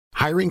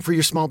Hiring for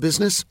your small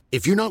business?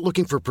 If you're not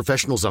looking for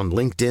professionals on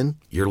LinkedIn,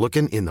 you're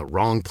looking in the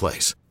wrong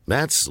place.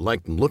 That's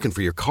like looking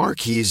for your car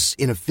keys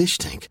in a fish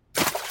tank.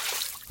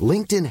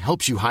 LinkedIn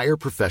helps you hire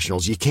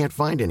professionals you can't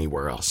find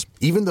anywhere else,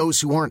 even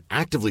those who aren't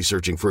actively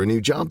searching for a new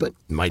job but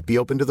might be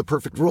open to the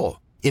perfect role.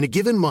 In a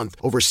given month,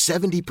 over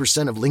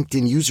 70% of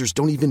LinkedIn users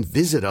don't even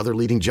visit other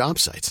leading job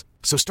sites.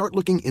 So start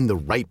looking in the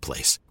right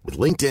place. With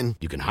LinkedIn,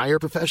 you can hire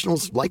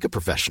professionals like a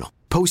professional.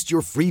 Post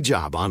your free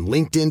job on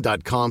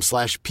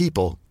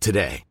linkedin.com/people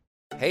today.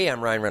 Hey,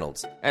 I'm Ryan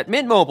Reynolds. At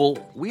Mint Mobile,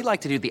 we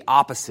like to do the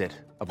opposite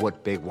of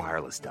what Big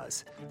Wireless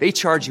does. They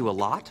charge you a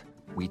lot,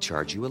 we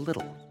charge you a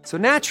little. So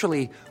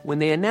naturally, when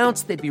they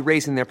announced they'd be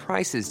raising their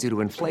prices due to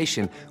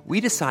inflation,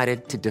 we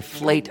decided to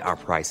deflate our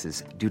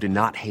prices due to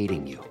not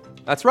hating you.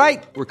 That's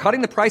right. We're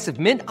cutting the price of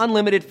Mint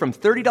Unlimited from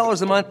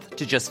 $30 a month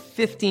to just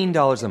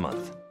 $15 a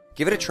month.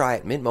 Give it a try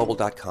at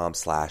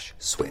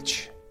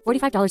mintmobile.com/switch.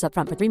 $45 up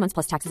front for 3 months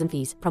plus taxes and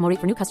fees. Promo rate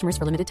for new customers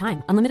for limited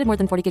time. Unlimited more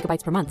than 40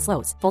 gigabytes per month.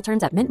 Slows full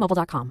terms at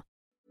mintmobile.com.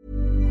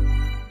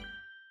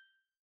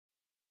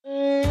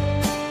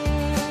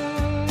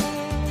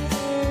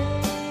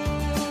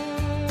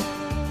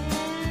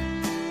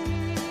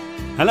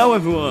 Hello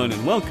everyone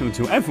and welcome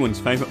to everyone's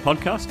favourite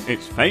podcast,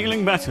 It's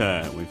Failing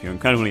Better, with your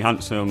incredibly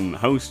handsome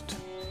host,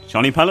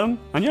 Johnny Pelham,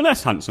 and your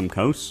less handsome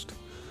host,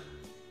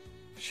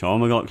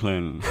 Sean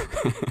McLaughlin.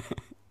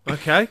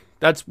 Okay,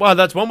 that's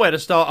one way to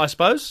start, I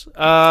suppose.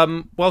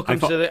 Welcome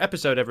to the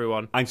episode,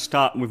 everyone. I'd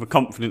start with a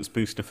confidence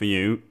booster for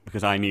you,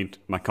 because I need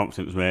my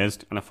confidence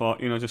raised, and I thought,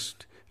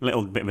 just a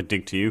little bit of a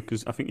dig to you,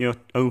 because I think you're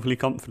overly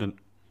confident.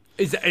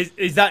 Is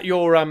that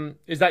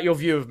your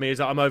view of me? Is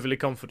that I'm overly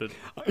confident?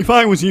 If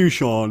I was you,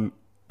 Sean,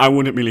 I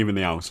wouldn't be leaving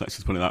the house, let's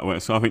just put it that way.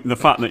 So I think the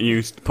fact that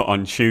you put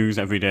on shoes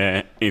every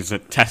day is a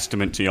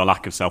testament to your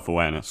lack of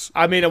self-awareness.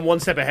 I mean, I'm one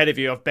step ahead of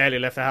you. I've barely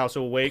left the house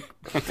all week.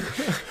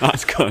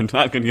 That's good.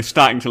 You're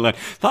starting to learn.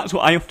 That's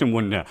what I often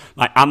wonder.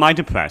 Like, am I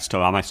depressed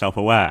or am I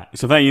self-aware?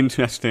 It's a very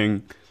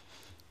interesting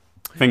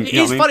thing. It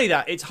is funny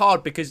that it's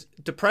hard because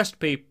depressed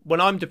people, when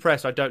I'm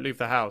depressed, I don't leave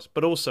the house.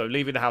 But also,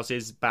 leaving the house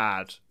is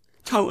bad.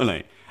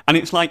 Totally. And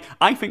it's like,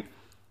 I think...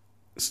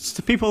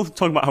 So people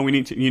talk about how you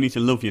need to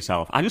love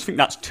yourself. I just think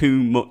that's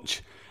too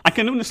much. I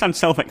can understand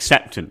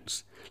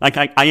self-acceptance. Like,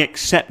 I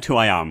accept who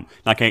I am.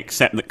 Like, I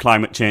accept that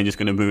climate change is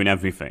going to ruin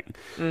everything.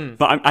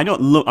 But I'm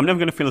never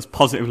going to feel as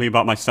positively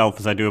about myself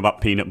as I do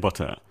about peanut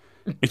butter.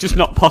 It's just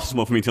not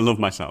possible for me to love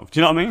myself. Do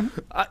you know what I mean?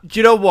 Do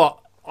you know what?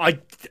 I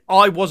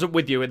wasn't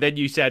with you, and then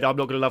you said, I'm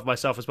not going to love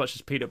myself as much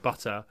as peanut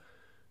butter.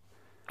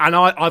 And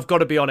I've got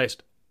to be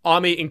honest.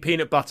 I'm eating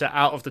peanut butter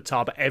out of the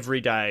tub every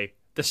day.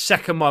 The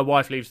second my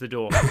wife leaves the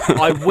door.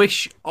 I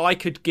wish I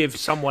could give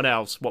someone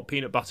else what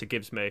peanut butter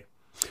gives me.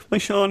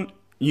 Well, Sean,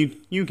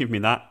 you give me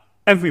that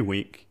every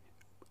week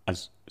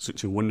as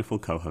such a wonderful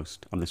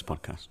co-host on this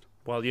podcast.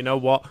 Well, you know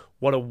what?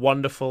 What a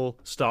wonderful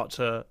start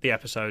to the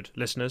episode,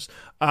 listeners.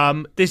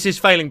 This is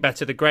Failing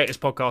Better, the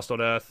greatest podcast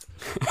on earth.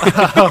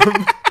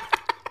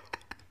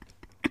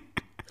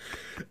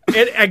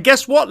 And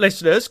guess what,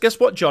 listeners? Guess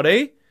what,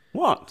 Johnny?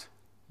 What?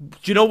 Do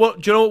you know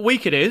what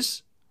week it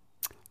is?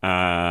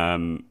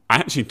 I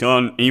actually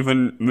don't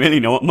even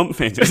really know what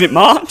month it is. Is it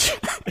March?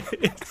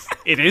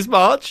 It is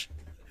March.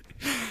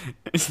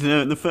 It's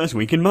the first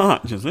week in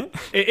March, is it?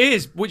 It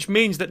is, which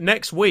means that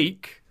next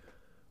week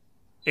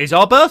is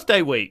our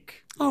birthday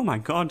week. Oh my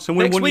God! So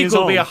we're next 1 week year will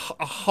old. be a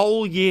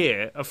whole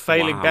year of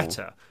failing Wow.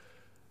 better.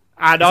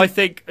 And I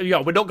think we're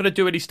not going to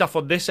do any stuff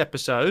on this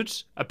episode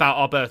about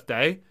our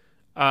birthday.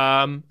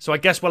 So I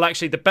guess we'll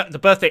actually the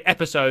birthday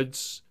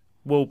episodes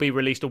will be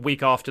released a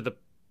week after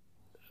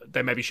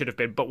they maybe should have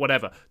been, but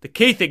whatever. The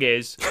key thing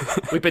is,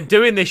 we've been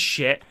doing this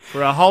shit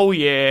for a whole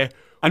year.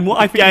 And what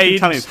I think you can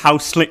tell is how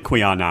slick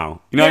we are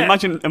now. Yeah.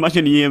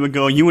 Imagine a year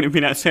ago, you wouldn't have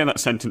been able to say that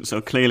sentence so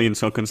clearly and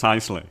so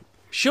concisely.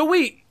 Shall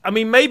we? I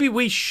mean, maybe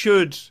we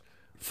should,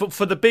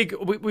 for the big...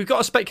 We've got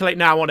to speculate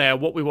now on air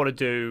what we want to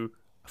do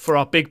for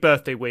our big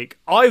birthday week.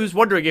 I was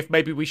wondering if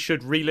maybe we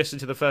should re-listen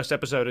to the first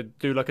episode and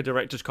do like a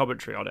director's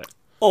commentary on it.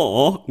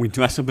 Or we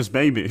dress up as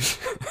babies.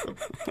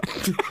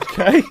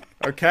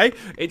 Okay.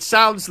 It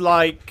sounds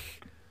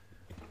like...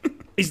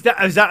 Is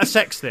that a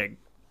sex thing?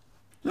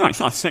 No, it's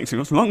not sexy.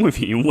 What's wrong with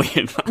you, you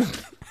weird man?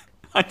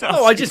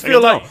 I just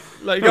feel like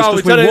we're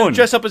trying to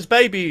dress up as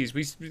babies.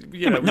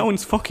 No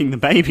one's fucking the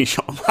baby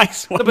shot. No,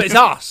 but it's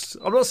us.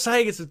 I'm not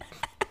saying it's...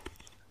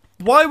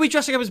 Why are we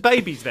dressing up as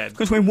babies then?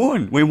 Because we're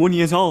 1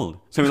 year old.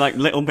 So we're like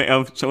little bit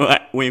of... So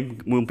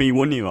we'll be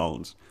 1 year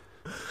olds.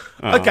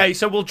 Okay,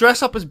 so we'll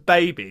dress up as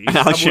babies. And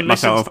I'll shit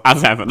myself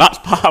as ever. That's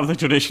part of the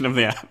tradition of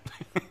the app.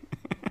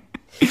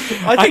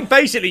 I think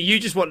basically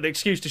you just want an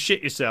excuse to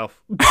shit yourself.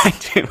 I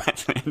do,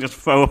 actually. Just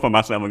throw up on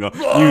myself and go,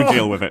 you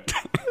deal with it.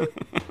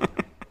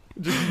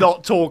 Just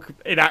not talk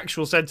in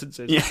actual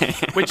sentences. Yeah.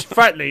 Which,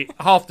 frankly,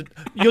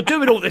 you're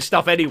doing all this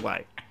stuff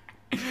anyway.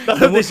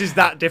 None of this is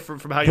that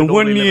different from how you're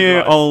normally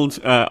living life.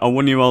 A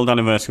 1 year old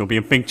anniversary will be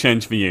a big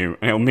change for you.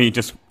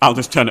 I'll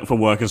just turn up for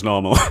work as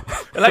normal.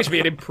 It'll actually be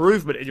an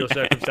improvement in your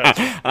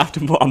circumstances. I have to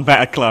put on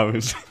better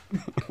clothes.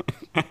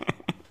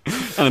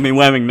 And I mean,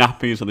 wearing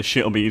nappies, so the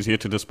shit will be easier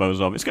to dispose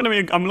of. It's going to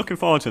be. I'm looking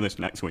forward to this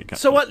next week.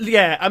 So what?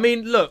 Yeah, I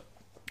mean, look,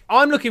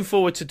 I'm looking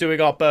forward to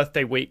doing our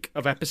birthday week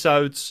of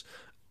episodes.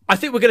 I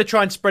think we're going to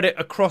try and spread it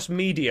across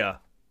media.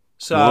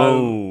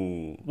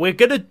 So we're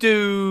going to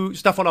do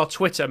stuff on our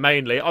Twitter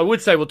mainly. I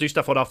would say we'll do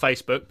stuff on our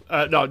Facebook.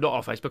 No, not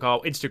our Facebook, our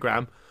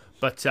Instagram.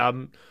 But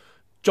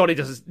Johnny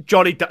runs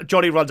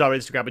our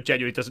Instagram and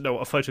genuinely doesn't know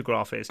what a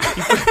photograph is.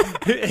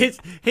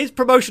 His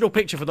promotional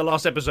picture for the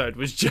last episode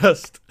was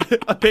just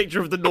a picture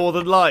of the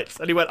Northern Lights.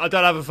 And he went, I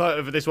don't have a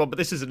photo for this one, but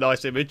this is a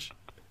nice image.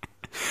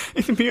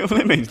 It's a beautiful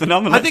image. The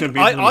Northern Lights would be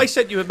I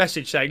sent you a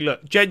message saying,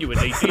 look,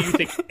 genuinely, do you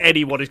think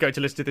anyone is going to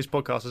listen to this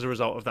podcast as a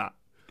result of that?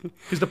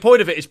 Because the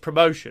point of it is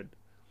promotion.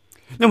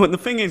 No, but the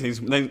thing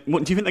is,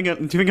 what do you think?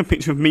 Do you think a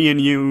picture of me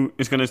and you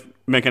is going to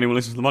make anyone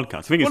listen to the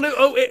podcast?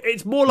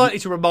 It's more likely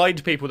to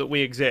remind people that we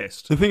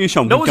exist. The thing is,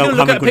 Sean, no one's going to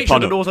look at a picture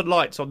product. of the Northern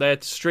Lights on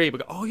their stream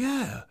and go, "Oh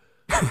yeah,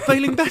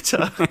 failing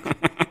better."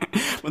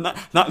 Well,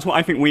 that's what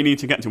I think we need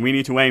to get to. We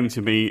need to aim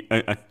to be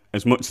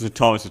as much as a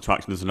tourist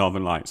attraction as the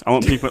Northern Lights. I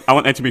want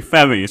there to be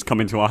ferries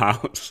coming to our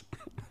house.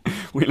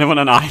 We live on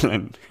an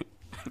island.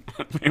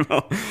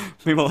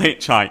 People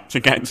hitchhike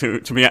to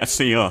be able to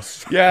see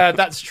us. Yeah,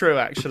 that's true.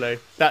 Actually,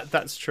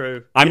 that's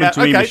true. I'm a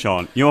dreamer, okay.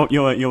 Sean. You're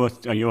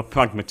a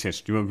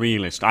pragmatist. You're a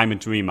realist. I'm a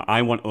dreamer.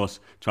 I want us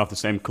to have the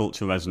same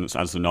cultural resonance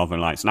as the Northern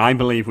Lights, and I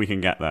believe we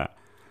can get there.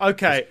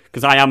 Okay.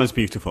 Because I am as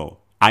beautiful.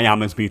 I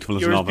am as beautiful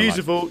as the Northern Lights.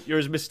 You're as beautiful. You're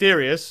as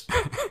mysterious,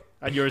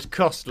 and you're as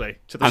costly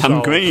to the and soul.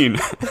 I'm green.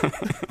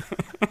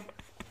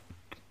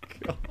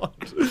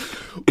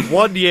 God.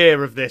 1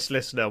 year of this,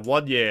 listener.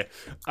 1 year.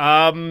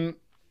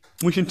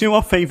 We should do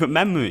our favourite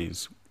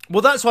memories.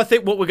 Well, that's what I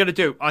think what we're going to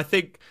do. I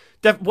think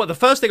the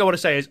first thing I want to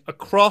say is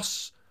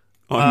across...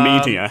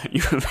 media.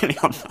 You're really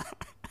on that.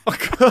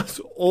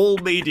 Across all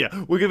media.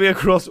 We're going to be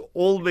across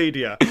all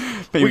media.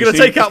 BBC, we're going to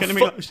take out...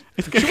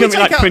 It's going to be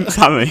like Prince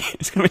Harry.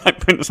 It's going to be like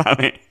Prince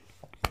Harry.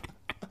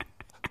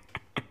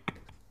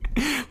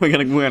 We're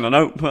going on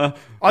Oprah.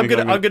 I'm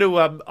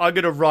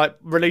going to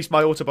release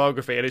my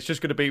autobiography, and it's just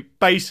going to be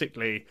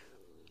basically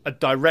a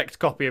direct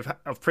copy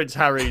of Prince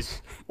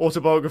Harry's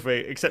autobiography,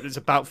 except it's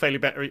about failing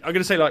better. I'm going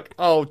to say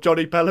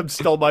Johnny Pelham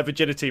stole my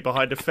virginity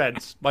behind a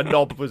fence. My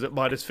knob was at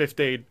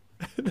 -15.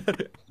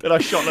 Then I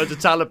shot loads of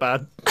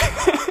Taliban.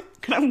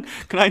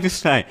 Can I just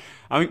say,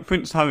 I think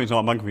Prince Harry's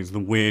autobiography is the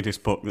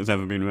weirdest book that's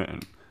ever been written.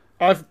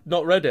 I've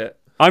not read it.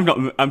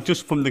 I'm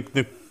just from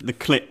the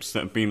clips that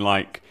have been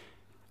like,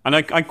 and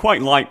I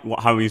quite like what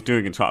Harry's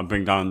doing and trying to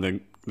bring down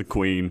the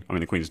Queen. I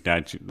mean, the Queen's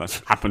dead. That's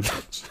happened.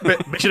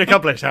 Mission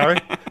accomplished, Harry.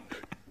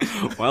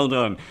 Well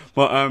done.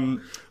 But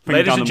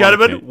ladies and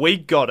gentlemen, we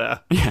got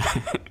her. Yeah.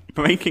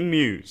 Breaking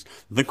news: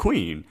 the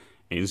Queen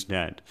is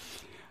dead.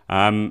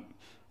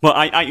 Well,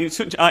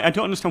 I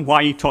don't understand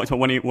why he talked about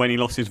when he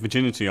lost his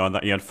virginity or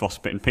that he had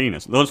frostbitten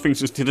penis. Those things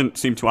just didn't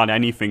seem to add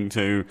anything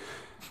to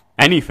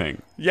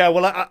anything. Yeah,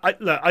 well,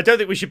 I don't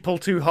think we should pull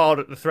too hard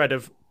at the thread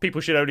of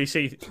people should only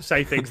say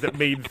things that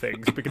mean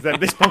things, because then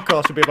this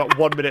podcast would be about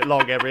 1 minute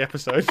long every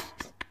episode.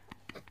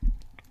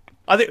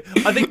 I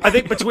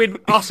think between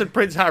us and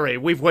Prince Harry,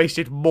 we've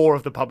wasted more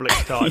of the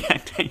public's time.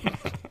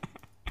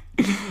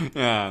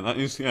 Yeah, that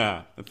is,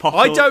 yeah.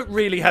 I don't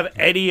really have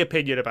any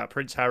opinion about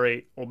Prince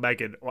Harry or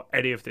Meghan or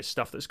any of this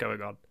stuff that's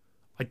going on.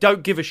 I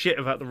don't give a shit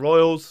about the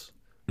royals.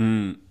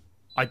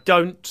 I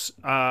don't...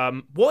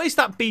 what is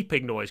that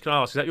beeping noise? Can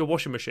I ask? Is that your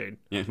washing machine?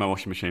 Yeah, it's my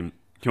washing machine.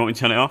 Do you want me to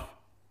turn it off?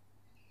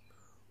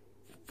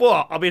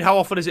 What? I mean, how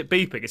often is it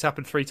beeping? It's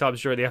happened 3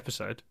 times during the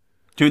episode.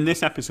 During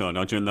this episode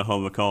or during the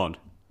whole record?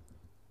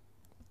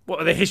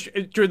 What,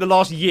 during the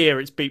last year,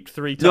 it's beeped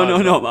 3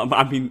 times? No.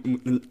 I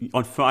mean,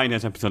 on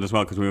Friday's episode as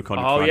well, because we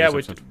recorded Friday's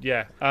episode.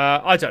 Yeah.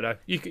 I don't know.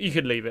 You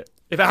can leave it.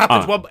 If it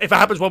happens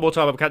one more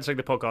time, I'm cancelling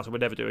the podcast and we're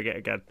never doing it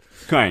again.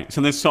 Great.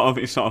 So there's sort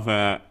of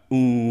a,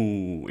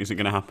 ooh, is it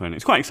going to happen?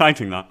 It's quite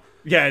exciting, that.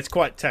 Yeah, it's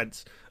quite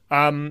tense.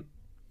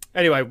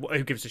 Anyway,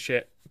 who gives a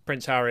shit?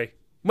 Prince Harry.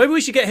 Maybe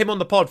we should get him on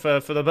the pod for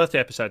the birthday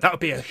episode. That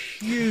would be a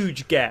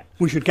huge get.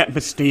 We should get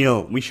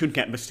Bastille. We should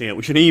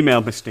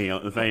email Bastille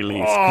at the very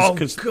least. Oh,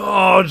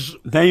 God.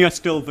 They are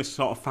still the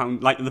sort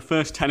of like the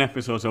first 10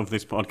 episodes of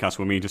this podcast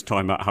were me just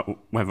talking about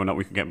whether or not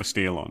we could get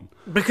Bastille on.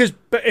 But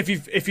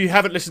if you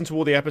haven't listened to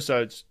all the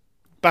episodes,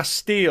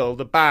 Bastille,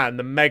 the band,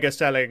 the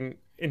mega-selling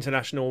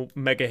international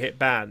mega-hit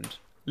band,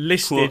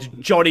 listed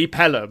Johnny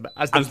Pelham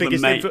as the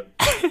biggest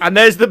and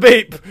there's the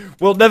beep.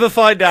 We'll never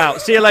find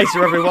out. See you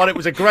later, everyone. It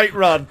was a great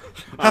run.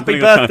 Happy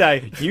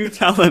birthday. You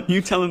tell them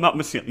about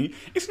Bastille.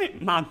 Isn't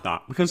it mad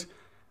that? Because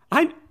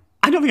I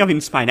don't think I've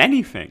inspired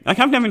anything. Like,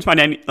 I've never inspired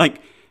any,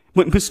 like,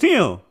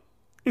 Bastille.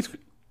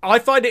 I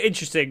find it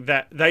interesting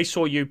that they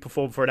saw you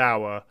perform for an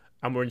hour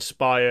and were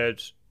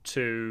inspired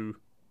to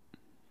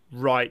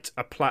write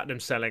a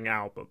platinum-selling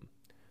album.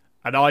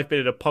 And I've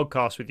been in a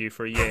podcast with you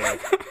for a year.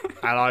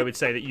 And I would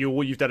say that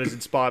all you've done is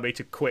inspire me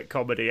to quit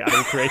comedy and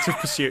all creative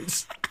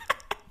pursuits.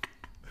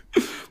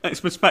 It's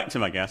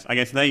perspective, I guess. I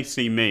guess they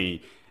see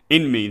me.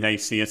 In me, they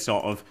see a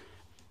sort of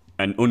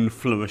an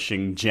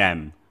unflourishing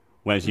gem.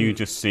 Whereas you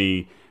just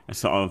see a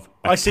sort of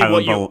I see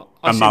what you- terrible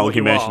I see what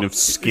you amalgamation are. of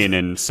skin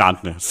and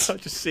sadness. I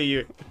just see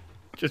you,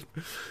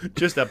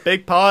 just a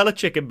big pile of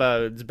chicken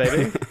bones,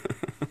 baby.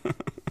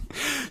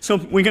 So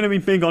we're going to be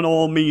big on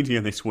all media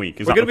this week.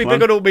 We're going to be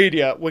big on all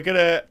media. We're going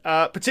to,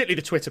 particularly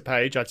the Twitter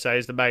page, I'd say,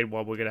 is the main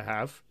one we're going to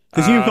have.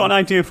 Because you've got an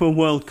idea for a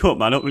World Cup,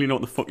 but I don't really know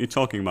what the fuck you're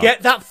talking about.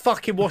 Get that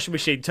fucking washing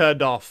machine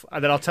turned off,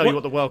 and then I'll tell you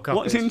what the World Cup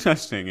What's is.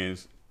 interesting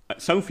is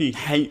Sophie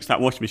hates that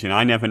washing machine.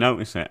 I never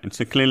noticed it. And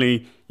so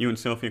clearly you and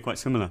Sophie are quite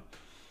similar.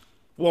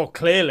 Well,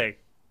 clearly.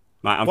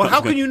 Right, Well, how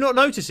can you not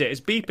notice it?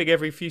 It's beeping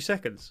every few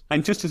seconds.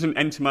 And just doesn't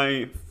enter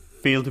my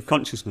field of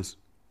consciousness.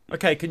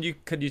 Okay, can you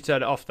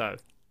turn it off, though?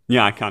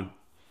 Yeah, I can.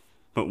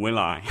 But will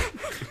I?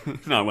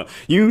 No, well,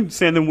 you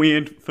say the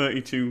weird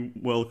 32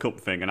 World Cup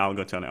thing and I'll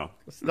go turn it off.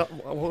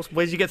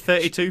 Where did you get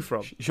 32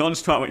 from?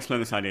 Sean's tried to explain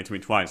this idea to me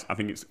twice. I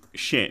think it's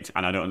shit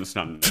and I don't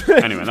understand.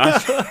 Anyway,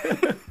 that's...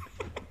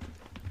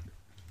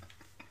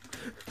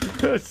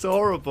 It's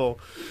horrible.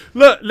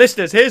 Look,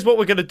 listeners, here's what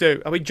we're going to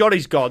do. I mean,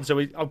 Johnny's gone, so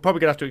I'm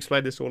probably going to have to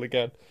explain this all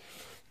again.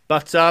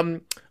 But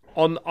on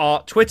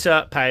our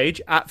Twitter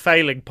page,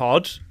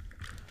 @FailingPod,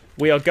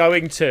 we are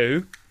going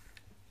to...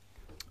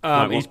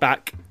 he's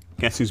back.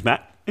 Guess who's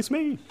back? It's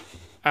me.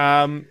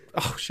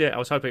 Oh, shit, I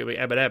was hoping it would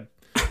be Eminem.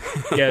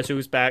 Guess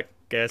who's back?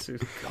 Guess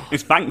who's...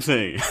 It's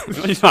Banksy.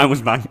 This time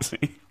was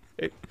Banksy.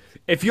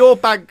 If you're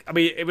Bank... I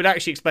mean, it would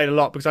actually explain a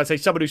lot, because I'd say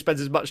someone who spends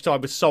as much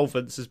time with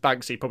solvents as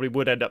Banksy probably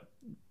would end up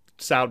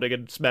sounding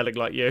and smelling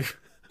like you.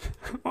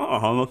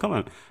 Oh, well, come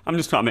on. I'm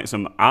just trying to make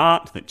some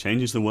art that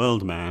changes the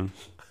world, man.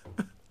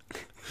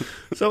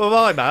 So am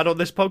I, man, on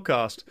this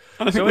podcast.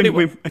 And I think So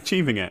anyway- we're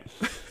achieving it.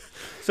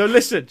 So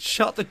listen,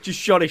 shut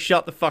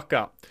the fuck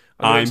up.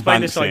 I'm explain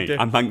this Banksy. idea.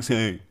 I'm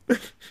Banksy.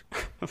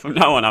 From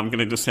now on, I'm going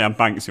to just say I'm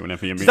Banksy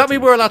whenever you meet Does that mean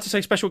me. we're allowed to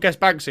say special guest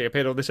Banksy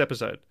appeared on this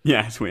episode?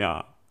 Yes, we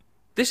are.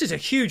 This is a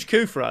huge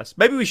coup for us.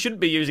 Maybe we shouldn't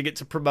be using it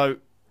to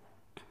promote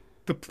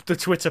the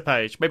Twitter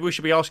page. Maybe we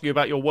should be asking you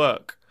about your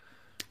work.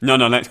 No,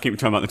 let's keep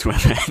talking about the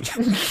Twitter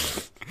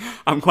page.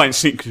 I'm quite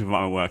secretive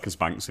about my work as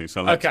Banksy,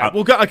 so let's... Okay,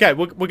 we'll go. Okay,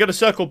 we're going to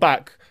circle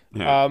back.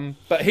 Yeah.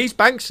 But he's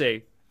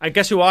Banksy, and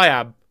guess who I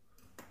am?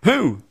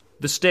 Who?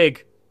 The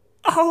Stig.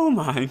 Oh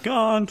my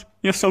god.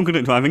 You're so good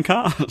at driving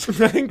cars.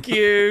 Thank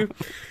you.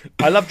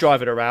 I love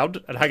driving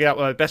around and hanging out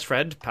with my best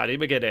friend, Paddy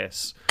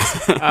McGuinness.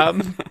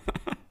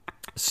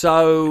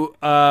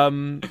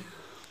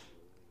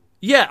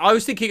 Yeah, I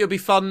was thinking it would be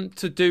fun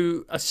to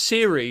do a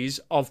series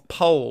of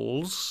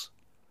polls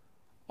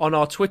on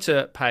our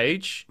Twitter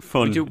page.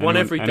 Fun. We do one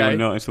every day. Anyone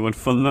notice the word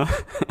fun there?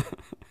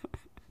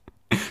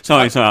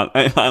 Sorry,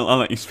 I'll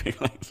let you speak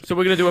later. So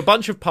we're going to do a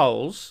bunch of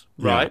polls,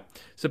 right?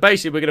 Yeah. So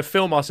basically, we're going to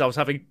film ourselves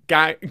having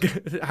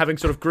having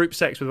sort of group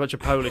sex with a bunch of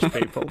Polish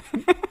people.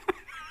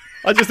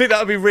 I just think that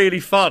would be really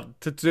fun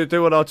to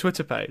do on our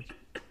Twitter page.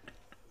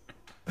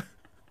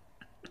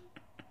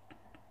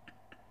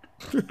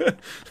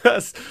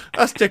 That's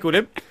tickled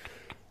him.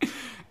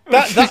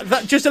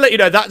 That just to let you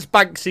know, that's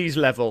Banksy's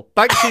level.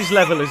 Banksy's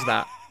level is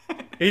that.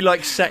 He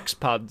likes sex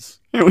puns.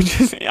 It was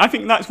just... I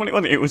think that's what it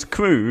was. It was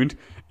crude,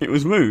 it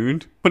was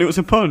rude, but it was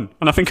a pun.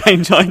 And I think I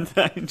enjoyed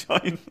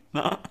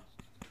that.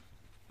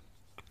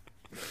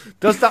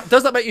 Does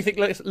that make you think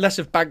less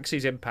of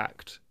Banksy's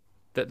impact?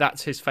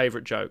 That's his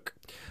favourite joke?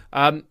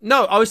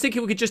 No, I was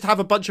thinking we could just have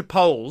a bunch of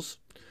polls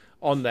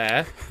on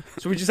there.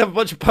 So we just have a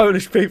bunch of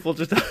Polish people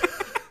just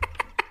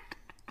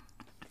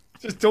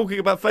talking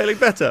about failing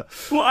better.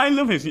 What I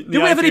love is... Do we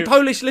have any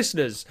Polish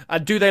listeners?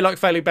 And do they like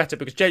failing better?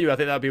 Because genuinely, I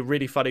think that would be a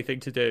really funny thing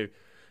to do.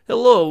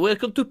 Hello,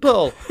 welcome to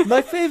Paul.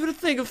 My favourite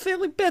thing of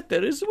failing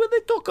better is when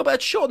they talk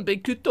about Sean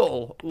being too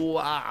tall.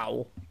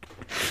 Wow.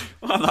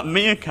 Well, that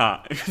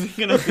meerkat. I think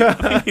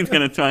he's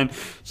going to try and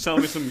sell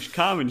me some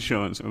car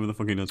insurance, whatever the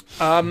fuck he does.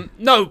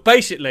 No,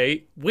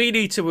 basically, we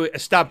need to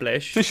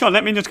establish... So, Sean,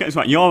 let me just get this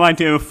right. Your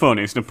idea of fun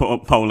is to put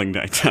up polling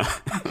data.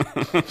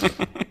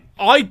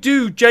 I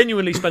do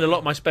genuinely spend a lot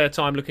of my spare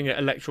time looking at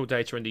electoral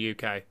data in the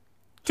UK.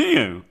 Do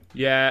you?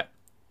 Yeah.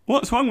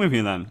 What's wrong with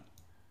you, then?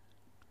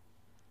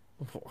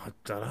 I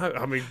don't know.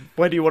 I mean,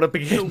 where do you want to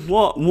begin?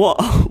 What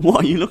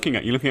are you looking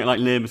at? You're looking at, like,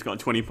 Labour's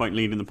got a 20-point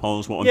lead in the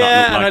polls. What would that look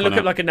like? Yeah, and I look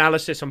at, like,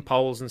 analysis on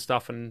polls and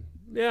stuff, and,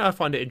 yeah, I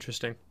find it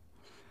interesting.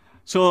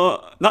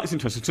 So, that's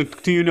interesting. So,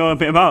 do you know a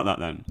bit about that,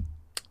 then?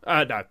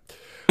 No.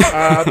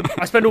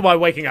 I spend all my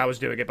waking hours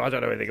doing it, but I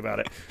don't know anything about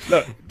it.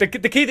 Look, the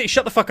key thing...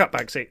 Shut the fuck up,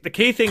 Banksy. The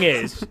key thing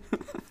is...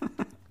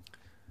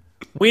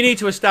 we need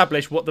to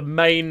establish what the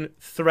main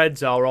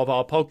threads are of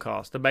our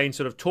podcast. The main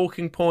sort of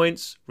talking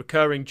points,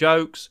 recurring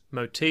jokes,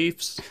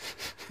 motifs.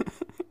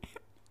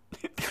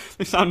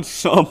 It sounds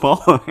so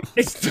boring.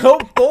 It's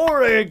not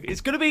boring.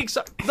 It's going to be...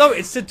 No,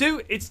 it's to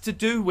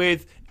do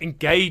with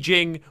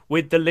engaging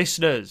with the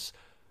listeners.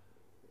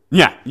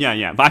 Yeah.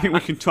 But I think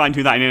we can try and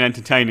do that in an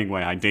entertaining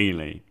way,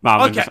 ideally.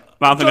 Rather than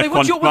Johnny,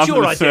 what's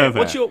your idea? Survey.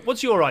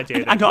 What's your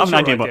idea? I don't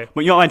have an idea,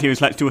 but your idea is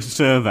let's do a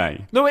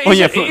survey. No, it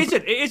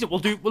isn't.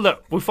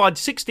 We'll find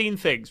 16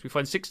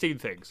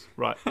 things.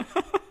 Right.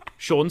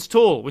 Sean's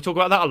tall. We talk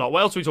about that a lot.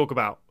 What else do we talk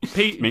about?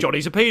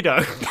 Johnny's a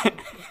pedo.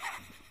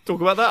 Talk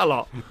about that a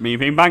lot. Me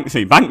being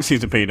Banksy.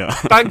 Banksy's a pedo.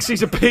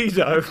 Banksy's a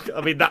pedo.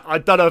 I mean, I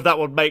don't know if that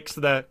one makes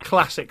the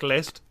classic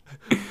list.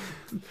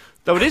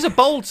 Though it is a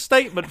bold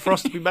statement for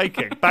us to be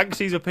making.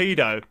 Banksy's a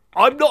pedo.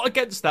 I'm not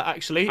against that,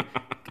 actually.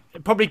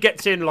 It probably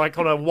gets in, like,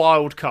 on a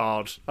wild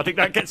card. I think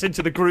that gets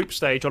into the group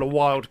stage on a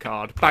wild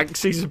card.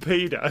 Banksy's a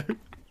pedo.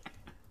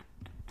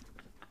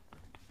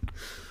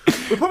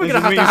 We're probably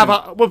going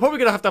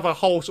to have to have a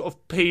whole sort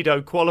of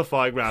pedo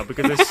qualifying round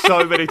because there's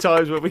so many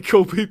times where we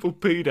call people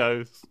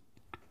pedos.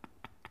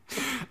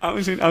 I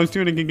was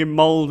doing a gig in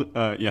Mould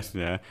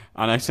yesterday,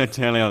 and I said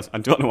to Haley, I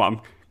don't know what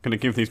I'm going to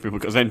give these people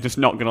because they're just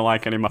not going to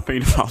like any of my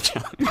paedophile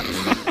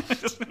jokes. I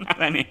just don't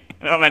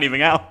have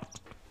anything else.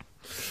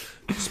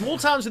 Small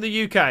towns in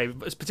the UK,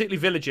 particularly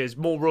villages,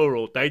 more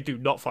rural, they do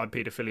not find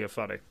paedophilia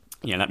funny.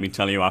 Yeah, let me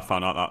tell you, I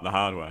found out that the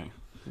hard way.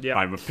 Yeah.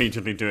 By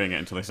repeatedly doing it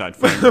until they started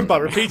failing. By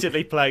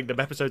repeatedly playing them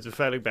episodes of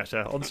Failing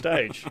Better on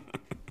stage.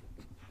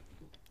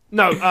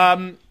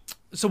 No,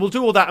 so we'll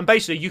do all that, and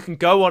basically you can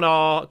go on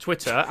our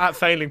Twitter at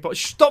FailingPod.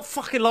 Stop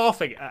fucking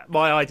laughing at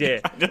my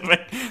idea.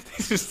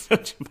 This is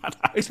such a bad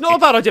idea. It's not a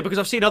bad idea because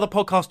I've seen other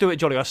podcasts do it,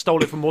 Johnny. I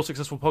stole it from more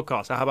successful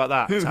podcasts. How about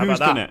that? Who's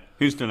done it?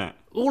 Who's done it?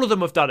 All of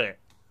them have done it.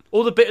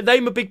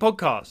 Name a big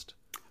podcast.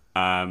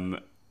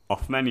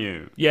 Off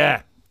Menu.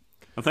 Yeah.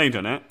 Have they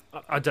done it?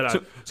 I don't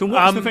know. So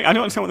what's the thing? I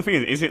don't understand what the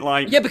thing is. Is it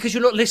like... Yeah, because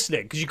you're not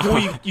listening.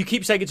 Because you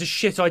keep saying it's a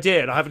shit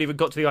idea, and I haven't even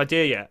got to the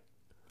idea yet.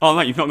 Oh,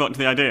 right, you've not got to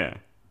the idea?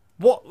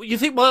 What? You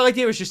think my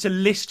idea is just to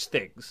list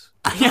things?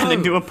 Yeah, and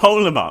then do a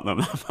poll about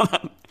them.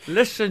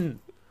 Listen,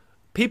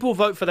 people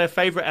vote for their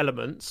favourite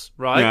elements,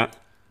 right? Yeah.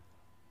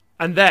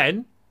 And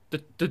then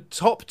the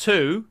top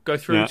two go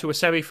through to a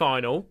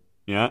semi-final.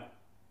 Yeah.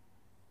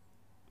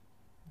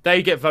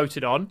 They get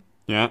voted on.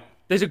 Yeah.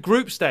 There's a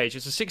group stage.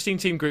 It's a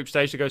 16-team group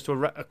stage that goes to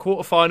a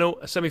quarter-final,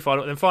 a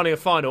semi-final, and then finally a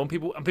final. And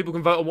people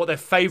can vote on what their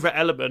favourite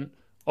element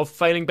of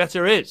Failing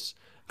Better is.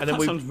 And then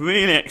sounds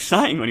really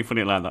exciting when you put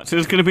it like that. So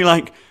there's going to be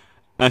like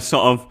a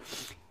sort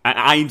of an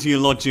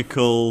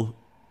ideological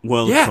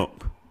World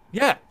Cup.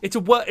 Yeah, it's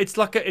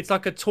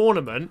like a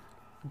tournament,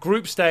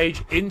 group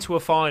stage into a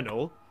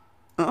final.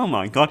 Oh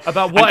my god!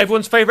 About what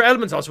everyone's favourite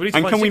elements are. So we need to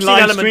and find can we 16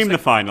 live elements stream the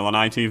final on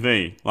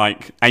ITV?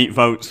 Like 8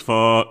 votes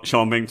for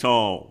Sean being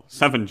tall,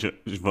 7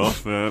 votes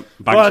for Banksy's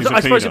Well, I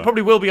suppose it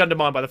probably will be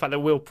undermined by the fact that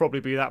we'll probably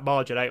be that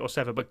margin, 8 or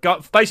 7. But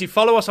basically,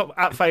 follow us up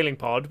at Failing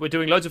Pod. We're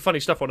doing loads of funny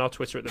stuff on our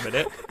Twitter at the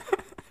minute.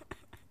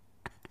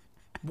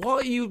 Why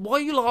are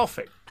you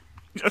laughing?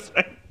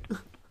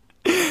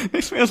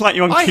 This feels like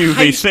you're on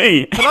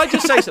QVC. Can I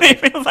just say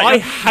something? Like I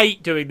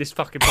hate doing this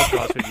fucking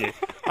podcast with you.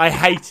 I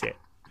hate it.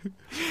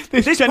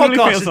 This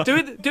podcast,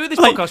 doing this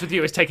podcast with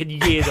you has taken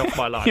years off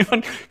my life. You're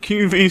on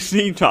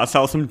QVC trying to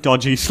sell some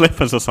dodgy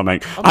slippers or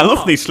something. I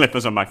love these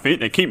slippers on my feet.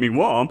 They keep me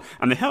warm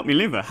and they help me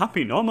live a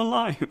happy, normal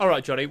life. All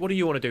right, Johnny, what do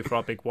you want to do for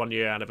our big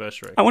 1-year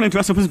anniversary? I want to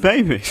dress up as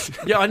babies.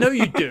 Yeah, I know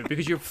you do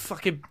because you're a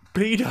fucking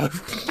pedo.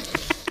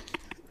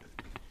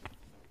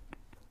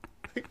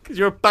 Because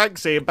you're a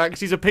Banksy and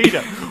Banksy's a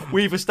pedo.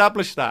 We've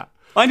established that.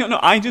 I don't know.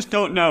 I just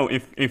don't know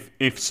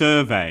if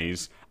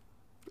surveys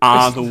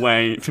are the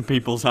way to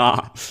people's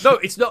hearts. No,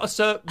 it's not a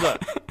survey.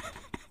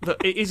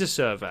 Look, it is a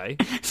survey.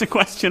 It's a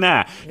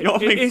questionnaire.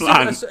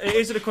 It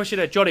isn't a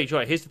questionnaire. Johnny,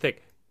 here's the thing.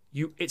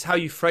 It's how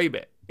you frame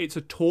it. It's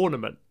a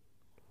tournament.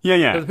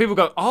 Yeah. So people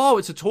go, oh,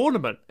 it's a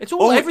tournament.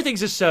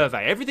 Everything's a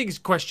survey. Everything's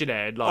a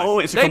questionnaire in life. Oh,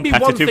 it's a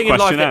competitive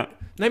questionnaire.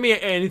 Name me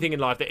anything in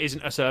life that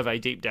isn't a survey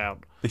deep down.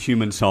 The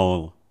human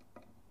soul.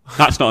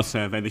 That's not a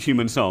survey. The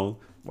human soul.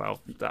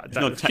 Well,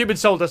 human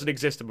soul doesn't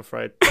exist, I'm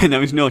afraid.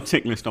 There is no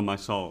tick list on my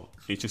soul.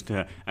 It's just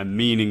a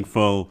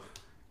meaningful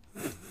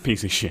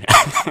piece of shit.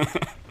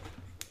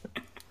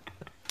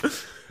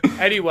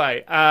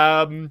 Anyway,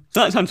 so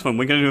that sounds fun.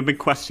 We're going to do a big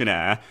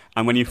questionnaire,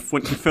 and once you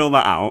fill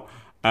that out,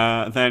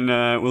 then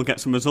we'll get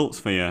some results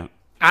for you.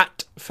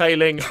 At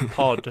Failing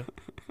Pod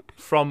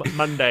from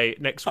Monday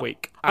next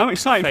week. I'm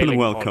excited for the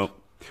World Cup.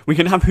 We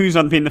can have who's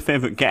on being the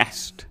favourite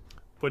guest.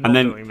 We're not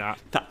doing that.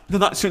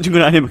 That's such a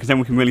good idea because then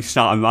we can really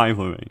start a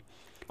rivalry.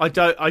 I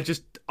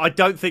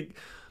don't think.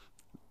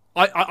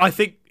 I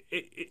think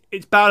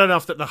it's bad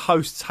enough that the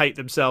hosts hate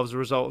themselves as a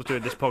result of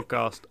doing this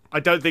podcast.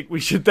 I don't think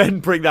we should then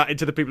bring that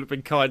into the people who've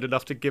been kind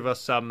enough to give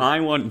us some. I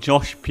want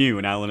Josh Pugh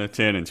and Eleanor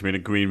Turner to be in a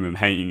green room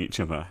hating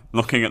each other,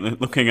 looking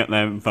at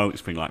their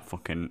votes, being like,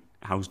 "Fucking,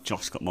 how's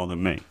Josh got more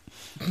than me?"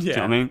 Yeah. Do you know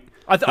what I mean?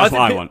 That's what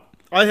I want.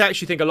 I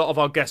actually think a lot of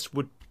our guests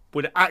would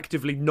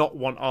actively not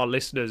want our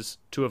listeners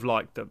to have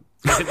liked them.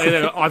 I think they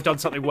know I've done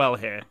something well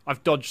here.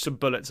 I've dodged some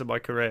bullets in my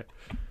career.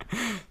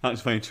 That's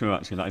very true,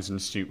 actually. That is an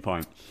astute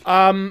point.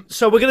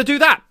 So we're going to do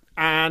that,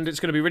 and it's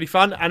going to be really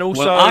fun. And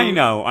also, well, I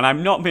know, and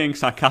I'm not being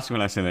sarcastic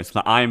when I say this,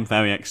 that I'm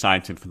very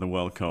excited for the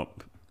World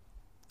Cup.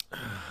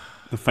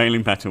 The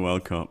Failing Better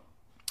World Cup.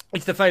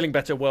 It's the Failing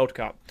Better World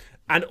Cup.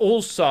 And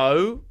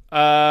also,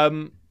 we're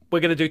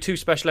going to do 2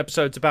 special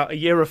episodes about a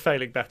year of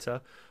Failing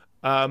Better.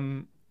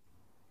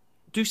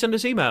 Do send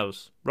us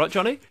emails. Right,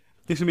 Johnny?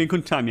 This will be a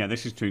good time, yeah,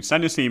 this is true.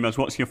 Send us emails.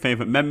 What's your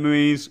favourite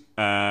memories?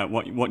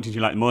 What did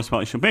you like the most about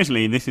the show?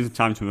 Basically, this is a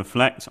time to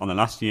reflect on the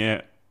last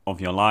year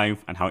of your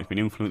life and how it's been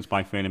influenced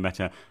by Feeling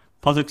Better,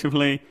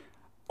 positively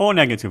or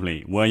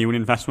negatively. Were you an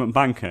investment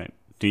banker?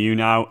 Do you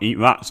now eat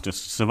rats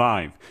just to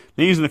survive?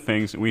 These are the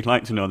things that we'd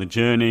like to know, the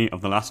journey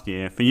of the last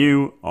year for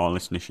you, our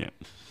listenership.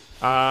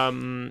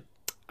 Yeah,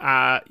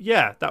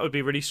 that would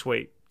be really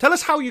sweet. Tell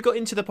us how you got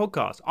into the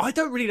podcast. I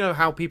don't really know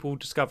how people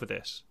discover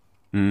this.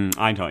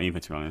 I don't either,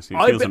 to be honest. It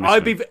feels a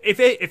mystery.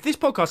 If this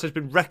podcast has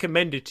been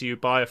recommended to you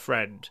by a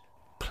friend,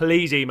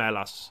 please email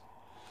us.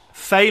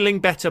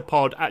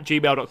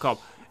 failingbetterpod@gmail.com.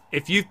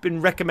 If you've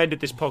been recommended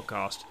this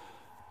podcast,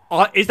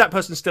 is that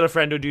person still a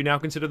friend, or do you now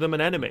consider them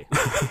an enemy?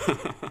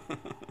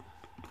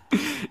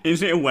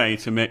 Is it a way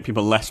to make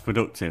people less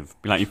productive?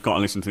 Be like, you've got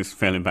to listen to this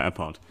Failing Better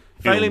pod.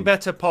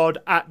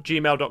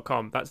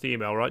 Failingbetterpod@gmail.com. That's the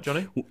email, right,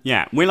 Johnny?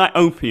 Yeah, we're like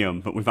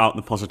opium, but without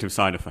the positive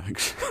side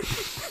effects.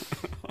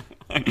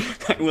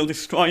 It will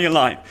destroy your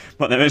life,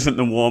 but there isn't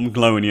the warm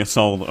glow in your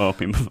soul that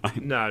opium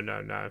provides.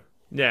 No.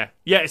 Yeah,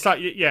 it's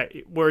like,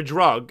 we're a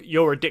drug,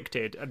 you're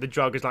addicted, and the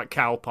drug is like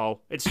Calpol.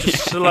 It's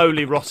just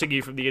slowly rotting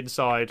you from the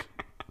inside.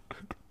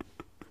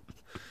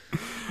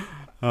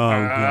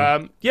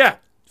 God. Yeah,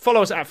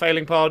 follow us at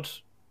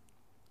FailingPod,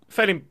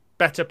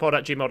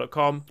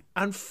 failingbetterpod@gmail.com,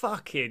 and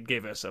fucking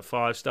give us a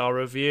 5-star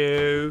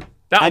review.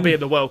 That'll be in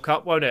the World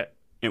Cup, won't it?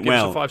 It Give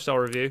will. us a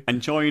 5-star review.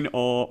 And join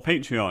our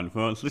Patreon.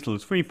 For as little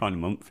as £3 a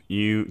month,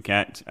 you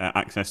get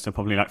access to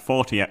probably like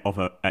 40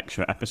 other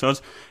extra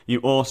episodes. You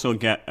also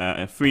get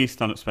a free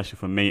stand-up special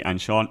from me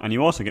and Sean, and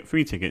you also get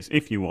free tickets,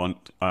 if you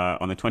want,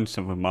 on the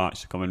 27th of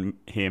March to come and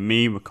hear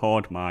me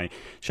record my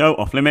show,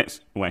 Off Limits,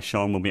 where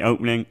Sean will be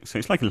opening. So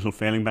it's like a little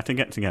Failing Better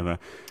get-together.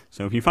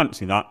 So if you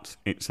fancy that,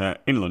 it's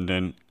in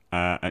London,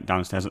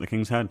 downstairs at the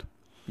King's Head.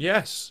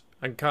 Yes,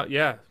 and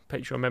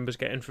Patreon members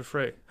get in for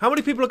free. How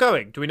many people are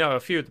going? Do we know? A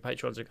few of the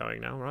Patrons are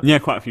going now, right? Yeah,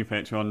 quite a few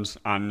patrons,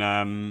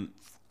 and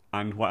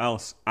what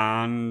else?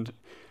 And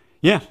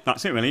yeah,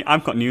 that's it really.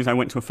 I've got news. I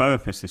went to a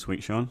therapist this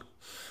week, Sean.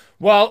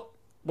 Well,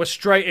 we're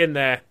straight in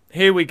there.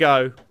 Here we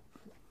go.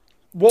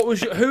 Who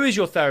is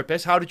your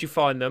therapist? How did you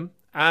find them?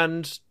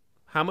 And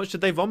how much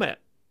did they vomit?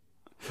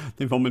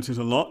 They vomited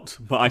a lot,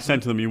 but I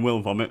said to them, you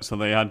will vomit, so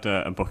they had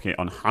a bucket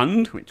on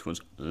hand, which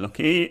was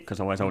lucky, because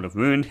otherwise I would have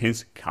ruined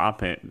his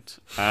carpet.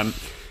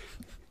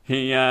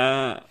 He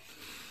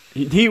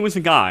was a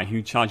guy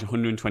who charged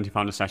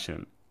 £120 a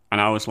session, and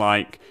I was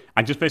like,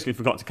 I just basically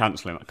forgot to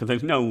cancel him, because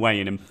there's no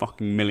way in a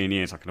fucking million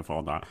years I can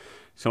afford that.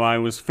 So I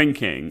was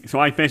thinking,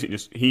 so I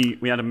basically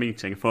we had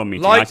a phone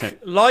meeting.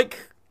 Like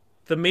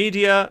the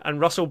media and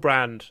Russell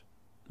Brand,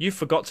 you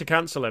forgot to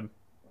cancel him.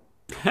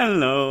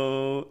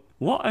 Hello.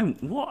 What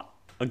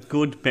a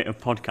good bit of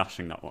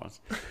podcasting that was.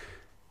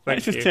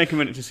 Let's just take a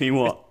minute to see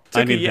what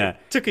I did there.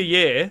 Took a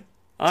year.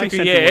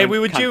 We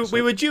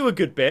were due a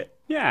good bit.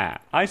 Yeah,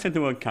 I said the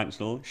word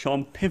cancel.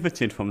 Sean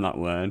pivoted from that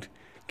word,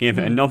 gave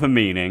it another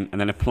meaning, and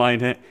then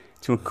applied it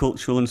to a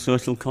cultural and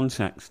social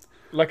context.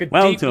 Like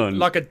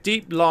a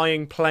deep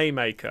lying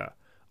playmaker.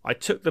 I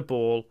took the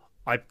ball,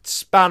 I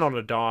span on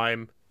a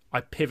dime,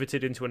 I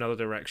pivoted into another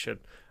direction.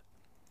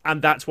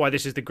 And that's why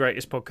this is the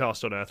greatest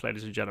podcast on earth,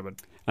 ladies and gentlemen.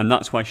 And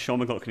that's why Sean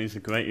McLaughlin is the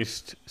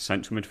greatest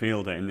central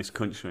midfielder in this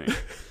country.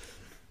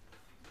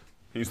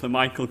 He's the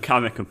Michael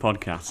Carrick of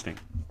podcasting.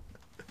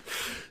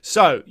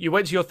 So, you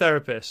went to your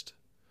therapist?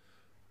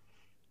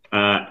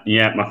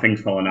 Yeah, my thing's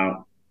fallen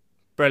out.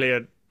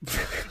 Brilliant.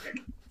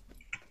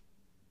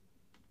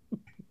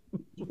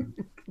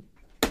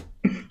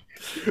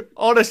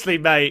 Honestly,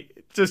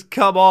 mate, just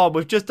come on.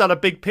 We've just done a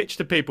big pitch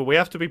to people. We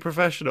have to be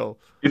professional.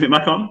 Is it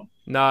back on?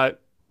 No.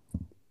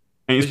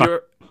 Is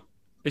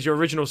your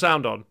original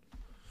sound on?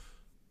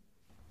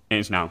 It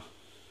is now.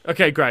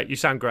 Okay, great. You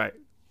sound great.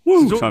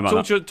 Woo! So Sorry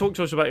about that. Talk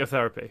to us about your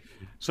therapy.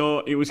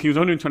 So he was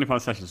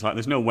 125 sessions. Like,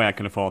 there's no way I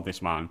can afford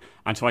this man.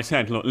 And so I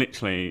said, look,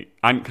 literally,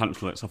 I didn't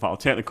cancel it. So I thought I'll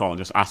take the call and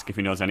just ask if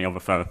he knows any other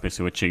therapists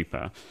who are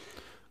cheaper.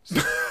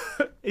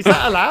 Is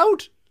that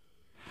allowed?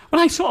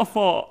 Well, I sort of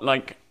thought,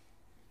 like,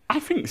 I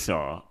think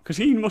so, because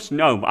he must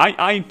know. But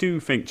I do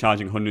think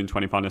charging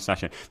 £120 a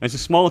session. There's a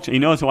small he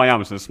knows who I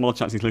am, so there's a small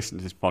chance he's listening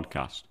to this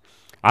podcast.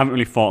 I haven't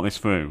really thought this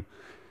through.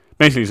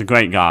 Basically, he's a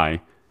great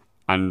guy,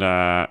 and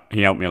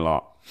he helped me a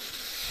lot.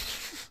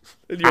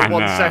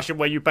 One session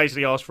where you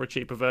basically asked for a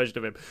cheaper version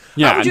of him.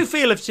 Yeah, how would you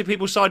feel if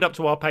people signed up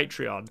to our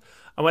Patreon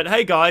and went,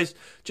 "Hey guys,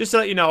 just to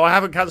let you know, I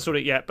haven't cancelled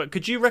it yet, but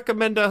could you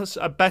recommend us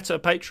a better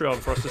Patreon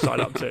for us to sign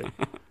up to?"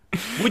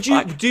 Would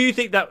you? Do you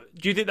think that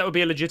would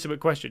be a legitimate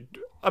question?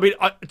 I mean,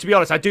 to be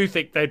honest, I do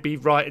think they'd be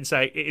right in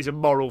saying it is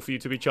immoral for you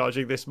to be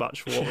charging this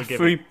much for what we're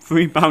giving.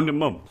 £3 a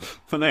month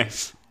for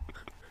this.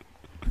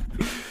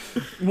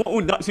 What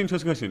would that's an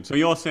interesting question. So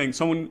you're saying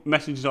someone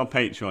messages on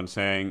Patreon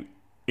saying,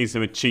 is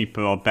there a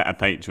cheaper or better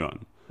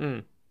Patreon?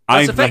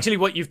 That's effectively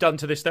what you've done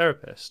to this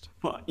therapist.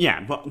 But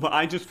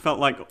I just felt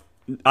like,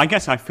 I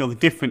guess I feel the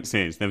difference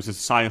is there's a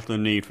societal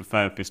need for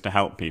therapists to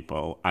help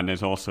people, and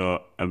there's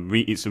also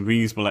it's a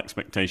reasonable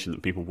expectation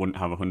that people wouldn't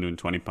have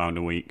 £120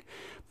 a week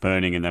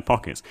burning in their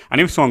pockets.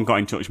 And if someone got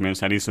in touch with me and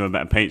said, is there a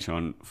better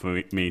Patreon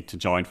for me to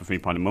join for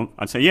 £3 a month?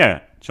 I'd say, yeah,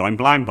 join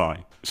Blind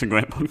Boy. It's a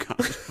great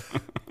podcast.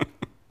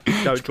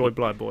 Don't join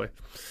Blind Boy.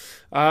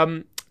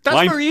 That's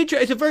Why- very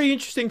interesting. It's a very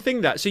interesting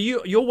thing. That so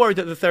you're worried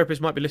that the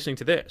therapist might be listening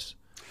to this.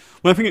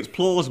 Well, I think it's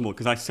plausible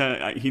because I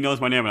said he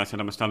knows my name and I said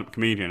I'm a stand-up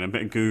comedian. A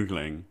bit of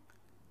googling,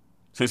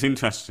 so it's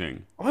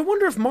interesting. I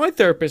wonder if my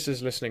therapist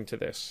is listening to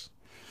this.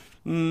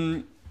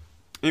 It'd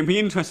be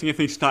interesting if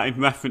he started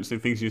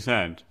referencing things you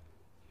said.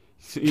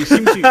 You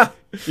seem to.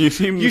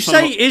 You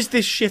say, "Is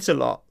this shit?" a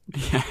lot.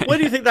 Where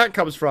do you think that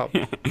comes from?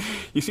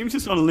 You seem to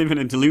sort of live in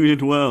a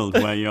deluded world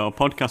where your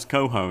podcast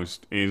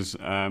co-host is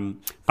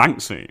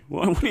Banksy.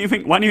 What do you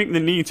think? Why do you think the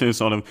need to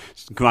sort of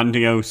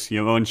grandiose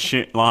your own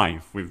shit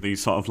life with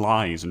these sort of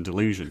lies and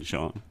delusions,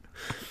 Sean?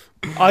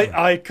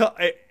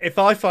 If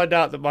I find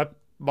out that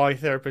my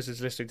therapist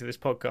is listening to this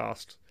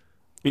podcast,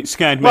 It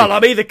scared me. well,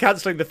 I'm either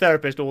cancelling the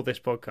therapist or this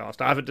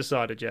podcast. I haven't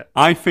decided yet.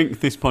 I think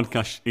this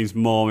podcast is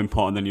more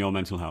important than your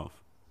mental health.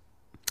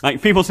 Like,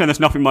 people say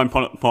there's nothing more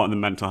important than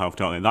mental health,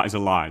 don't they? That is a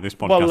lie. This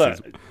podcast Well, look,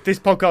 is... this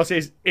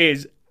podcast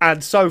is,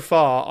 and so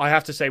far, I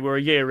have to say, we're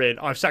a year in.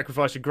 I've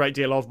sacrificed a great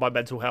deal of my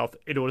mental health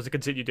in order to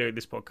continue doing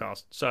this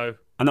podcast. So,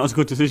 And that was a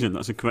good decision.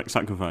 That's a correct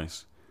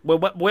sacrifice.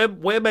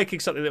 we're making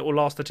something that will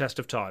last the test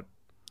of time.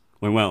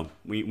 Well,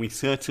 we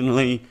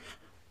certainly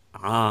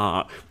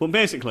are. Well,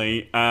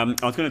 basically, I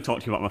was going to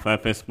talk to you about my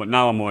therapist, but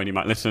now I'm worried he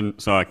might listen,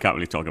 so I can't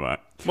really talk about it.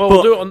 Well,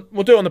 But-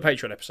 we'll do it on the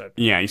Patreon episode.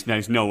 Yeah,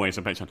 there's no way it's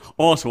a Patreon.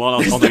 Also,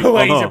 There's no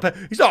way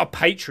he's not a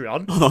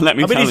Patreon. Although, let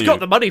me I mean, tell he's got you-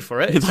 the money for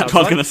it. That's sounds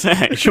what I was like. going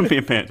to say. It shouldn't be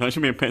a Patreon. It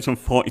should be a Patreon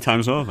 40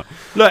 times over.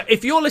 Look,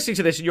 if you're listening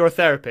to this and you're a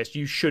therapist,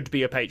 you should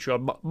be a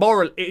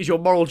Patreon. It is your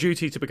moral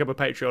duty to become a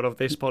Patreon of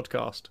this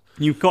podcast.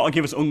 You've got to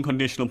give us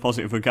unconditional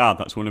positive regard.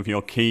 That's one of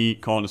your key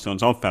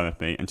cornerstones of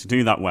therapy. And to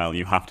do that well,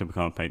 you have to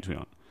become a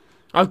Patreon.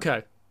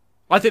 Okay.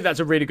 I think that's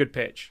a really good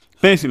pitch.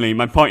 Basically,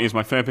 my point is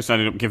my therapist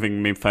ended up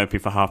giving me therapy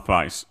for half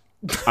price.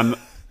 And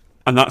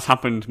that's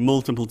happened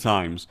multiple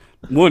times.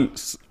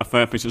 Once, a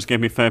therapist just gave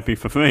me therapy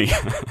for free.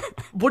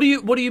 What do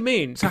you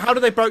mean? So how do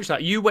they broach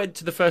that? You went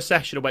to the first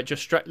session and went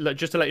just to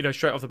let you know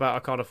straight off the bat, I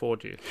can't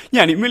afford you.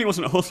 Yeah, and it really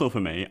wasn't a hustle for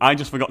me. I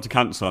just forgot to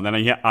cancel, and then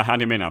I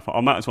had him in. I thought,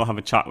 I might as well have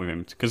a chat with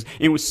him, because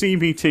it was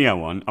CBT I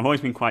want. I've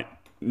always been quite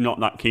not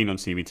that keen on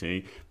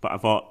CBT, but I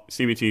thought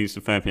CBT is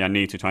the therapy I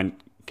need to try and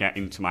get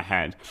into my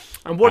head.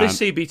 And what is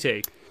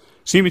CBT?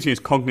 CBT is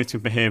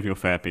cognitive behavioural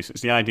therapy. So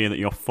it's the idea that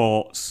your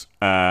thoughts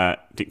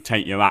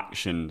dictate your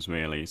actions,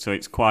 really. So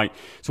it's quite...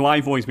 So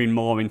I've always been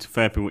more into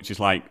therapy, which is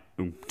like,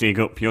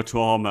 dig up your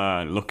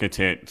trauma, look at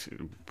it,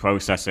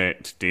 process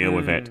it, deal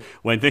with it.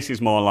 Where this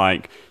is more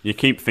like, you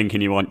keep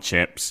thinking you want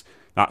chips,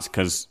 that's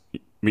because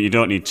you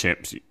don't need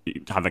chips,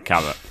 you have a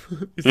carrot.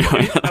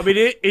 I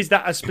mean, is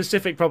that a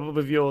specific problem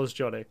of yours,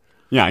 Johnny?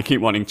 Yeah, I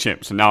keep wanting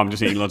chips, and now I'm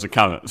just eating loads of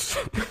carrots.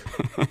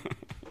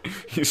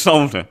 You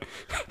solved it.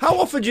 How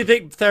often do you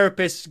think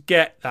therapists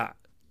get that?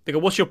 They go,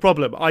 what's your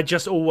problem?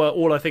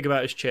 All I think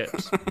about is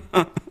chips.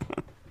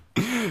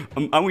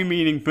 Are we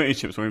meaning British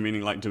chips, or are we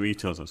meaning like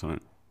Doritos or something?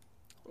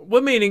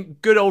 We're meaning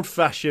good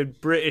old-fashioned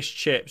British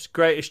chips,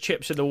 greatest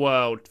chips in the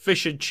world,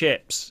 fish and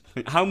chips.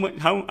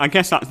 How? I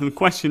guess that's the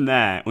question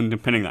there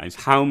underpinning that is,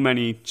 how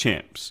many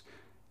chips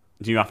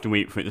do you have to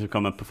eat for it to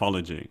become a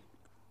pathology?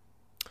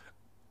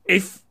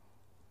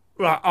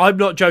 Right, I'm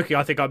not joking,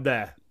 I think I'm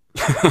there.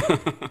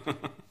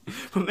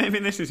 But maybe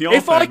this is your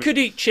If I favourite. could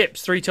eat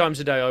chips 3 times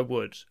a day, I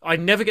would. I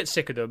never get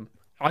sick of them.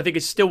 I think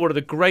it's still one of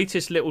the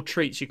greatest little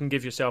treats you can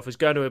give yourself is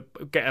going to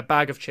get a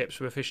bag of chips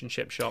from a fish and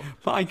chip shop.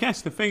 But I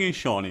guess the thing is,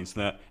 Sean, is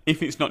that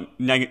if it's not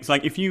negative,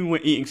 like if you were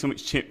eating so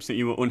much chips that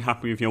you were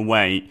unhappy with your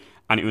weight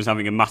and it was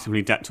having a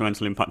massively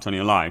detrimental impact on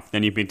your life,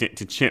 then you'd be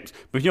addicted to chips.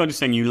 But if you're just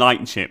saying you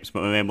like chips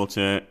but are able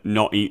to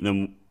not eat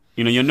them,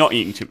 you know, you're not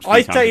eating chips.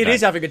 I'd 3 times say a it day.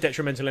 is having a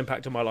detrimental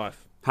impact on my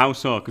life. How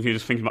so? Because you're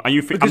just thinking about.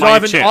 Because am I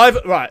a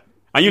chip? right.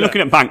 Are you look.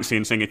 looking at Banksy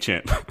and saying a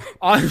chip?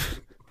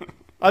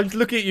 I'm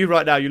looking at you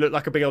right now. You look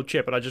like a big old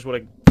chip, and I just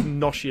want to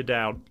nosh you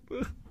down.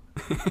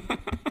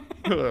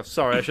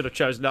 Sorry, I should have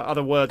chosen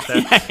other words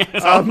there.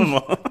 It's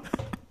horrible.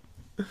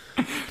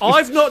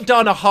 I've not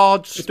done a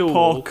hard stool.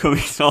 Pork curry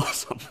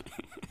sauce.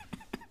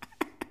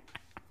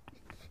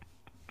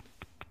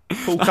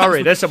 Paul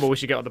Curry. There's someone we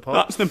should get on the pod.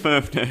 That's the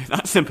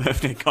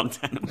birthday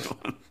content of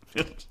one.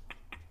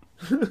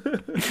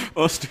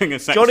 Us doing a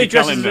sexy Johnny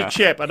dresses calendar. as a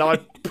chip, and I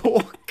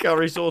pour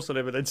curry sauce on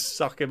him and then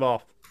suck him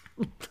off.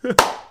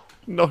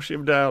 Nosh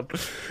him down.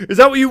 Is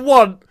that what you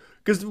want?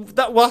 Because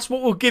that's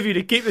what we'll give you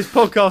to keep this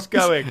podcast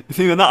going. It's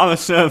either that or a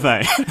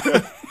survey.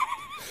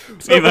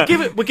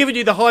 Look, we're giving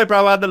you the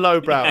highbrow and the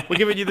lowbrow. We're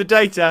giving you the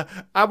data,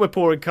 and we're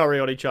pouring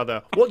curry on each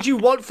other. What do you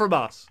want from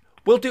us?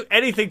 We'll do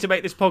anything to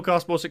make this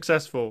podcast more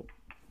successful.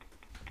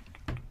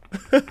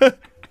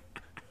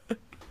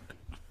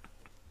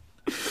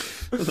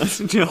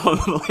 Listen to your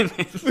horrible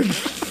image.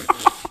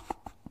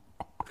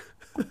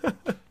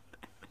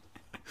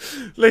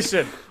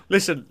 Listen,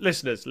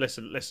 listeners,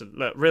 listen.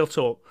 Look, real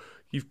talk.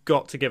 You've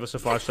got to give us a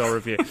 5-star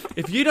review.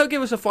 If you don't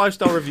give us a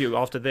 5-star review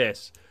after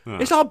this,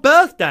 it's our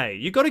birthday.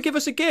 You've got to give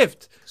us a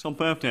gift. It's our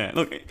birthday.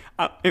 Look,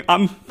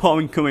 I'm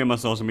pouring curry on my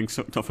sauce and being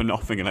sucked up for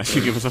nothing unless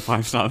you give us a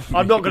 5-star review.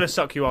 I'm not going to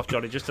suck you off,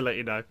 Johnny, just to let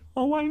you know.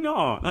 Oh, why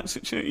not? That's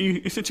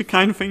it's such a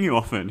kind thing you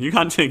offered. You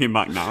can't take it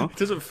back now. It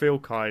doesn't feel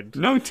kind.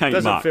 No take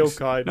backs. Doesn't feel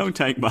kind. No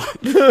take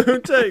backs. No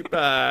take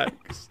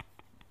backs.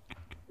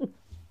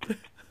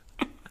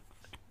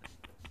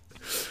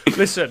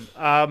 Listen,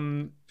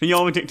 So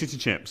you're addicted to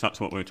chips, that's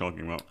what we're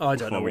talking about. I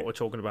don't know what we're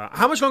talking about.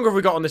 How much longer have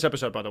we got on this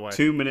episode, by the way?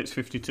 2 minutes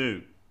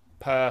 52.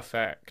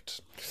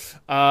 Perfect.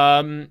 So,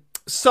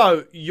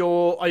 are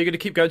you going to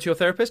keep going to your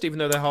therapist, even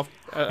though they're half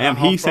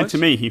He said price? to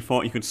me he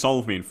thought he could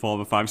solve me in 4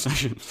 or 5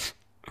 sessions.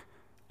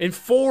 In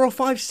 4 or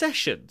 5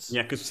 sessions?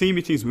 Yeah, because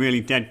CBT is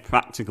really dead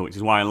practical, which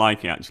is why I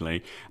like it,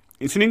 actually.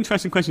 It's an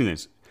interesting question,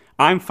 this.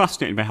 I'm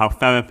fascinated by how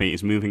therapy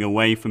is moving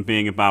away from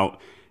being about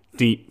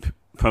deep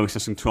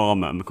processing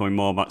trauma and becoming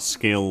more about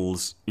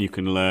skills you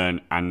can learn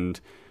and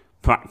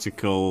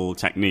practical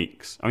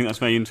techniques. I think that's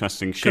a very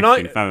interesting shift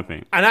in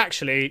therapy. And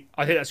actually,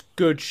 I think that's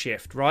good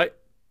shift, right?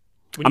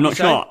 I'm not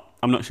sure.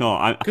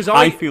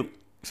 I feel...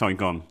 Sorry,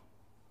 go on.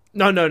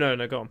 No,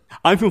 go on.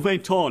 I feel very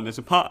torn. There's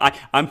a part...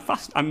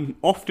 I'm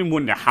often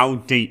wonder how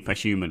deep are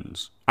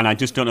humans? And I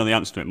just don't know the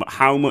answer to it. But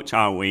how much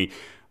are we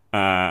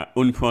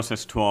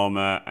unprocessed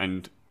trauma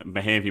and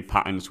behaviour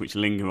patterns which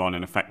linger on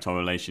and affect our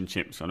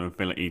relationships and our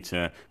ability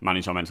to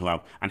manage our mental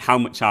health? And how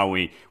much are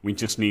we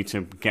just need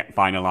to get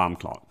by an alarm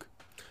clock?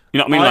 You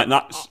know what I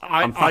mean?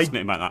 I'm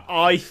fascinated by that.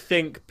 I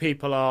think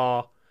people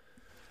are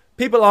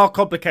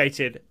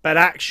complicated, but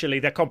actually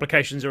their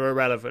complications are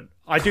irrelevant.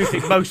 I do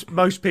think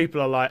most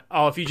people are like,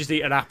 oh, if you just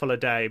eat an apple a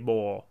day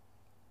more,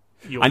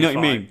 you'll be fine. I know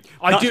what you mean.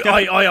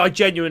 I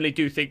genuinely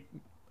do think,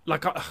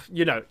 like,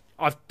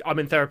 I'm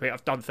in therapy.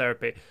 I've done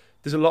therapy.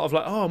 There's a lot of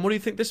like, oh, and what do you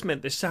think this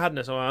meant? This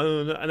sadness,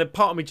 and then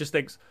part of me just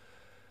thinks,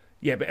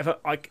 yeah, but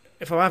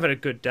if I'm having a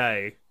good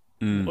day,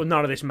 well,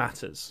 none of this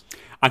matters.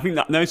 I think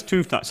that there's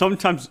truth to that.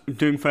 Sometimes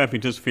doing therapy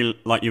does feel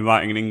like you're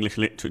writing an English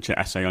literature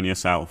essay on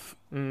yourself.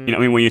 You know what I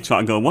mean? Where you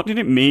try to go, what did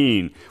it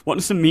mean? What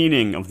is the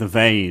meaning of the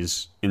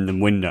vase in the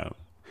window?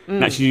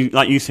 And actually,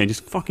 like you say,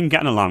 just fucking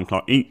get an alarm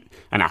clock, eat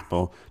an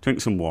apple,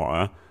 drink some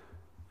water,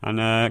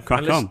 and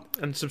crack on.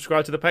 And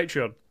subscribe to the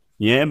Patreon.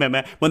 Yeah,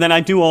 baby. Well, then I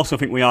do also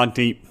think we are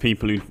deep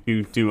people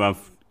who do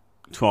have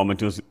trauma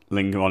does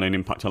linger on and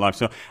impact our life.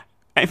 So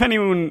if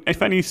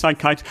any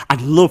psychiatrist,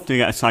 I'd love to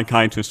get a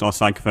psychiatrist or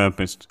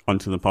psychotherapist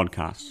onto the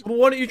podcast. Well,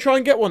 why don't you try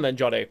and get one then,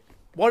 Johnny?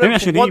 Why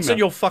don't for once in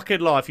your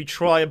fucking life you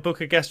try and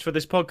book a guest for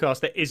this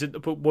podcast that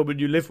isn't the woman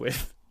you live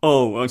with?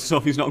 Oh,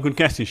 Sophie's not a good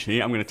guest, is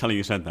she? I'm going to tell her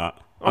you said that.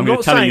 I'm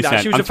not saying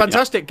that. She was a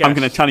fantastic guest. I'm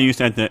going to tell her you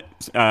said that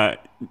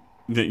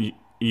that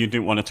you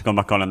didn't want her to come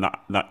back on and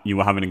that you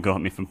were having a go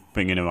at me for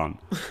bringing her on.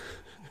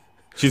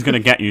 She's going to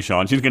get you,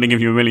 Sean. She's going to give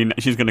you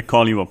she's going to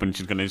call you up and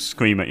she's going to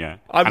scream at you.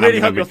 I really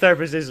hope your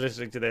therapist is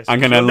listening to this. I'm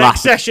going to laugh.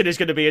 Next session is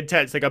going to be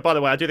intense. They go, by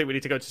the way, I do think we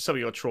need to go to some of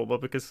your trauma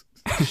because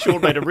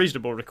Sean made a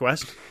reasonable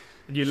request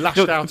and you lashed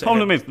out at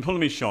him. The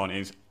problem is, Sean,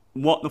 is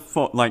what the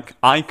fuck, like,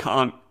 I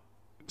can't,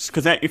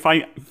 because if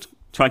I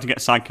try to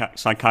get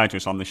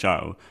psychiatrists on the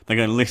show, they're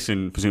going to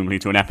listen, presumably,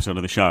 to an episode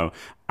of the show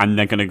and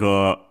they're going to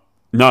go,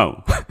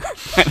 no.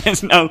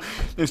 there's no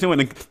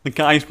way. The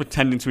guy's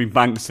pretending to be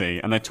Banksy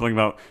and they're talking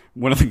about,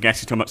 one of the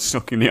guests is talking about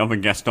sucking the other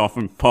guest off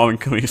and pouring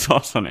curry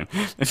sauce on him.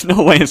 There's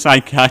no way a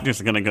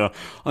psychiatrist is going to go,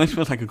 oh, this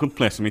feels like a good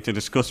place for me to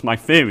discuss my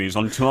theories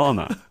on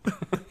trauma.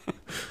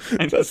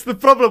 That's the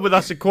problem with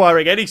us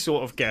acquiring any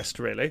sort of guest,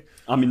 really.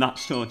 I mean,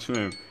 that's so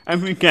true.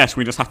 Every guest,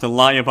 we just have to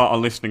lie about our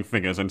listening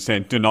figures and say,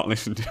 do not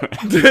listen to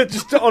it.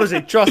 Just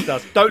honestly, trust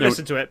us. Don't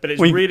listen to it, but it's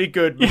really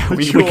good. Yeah,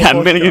 we get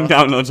 1 million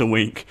downloads a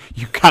week.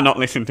 You cannot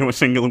listen to a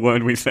single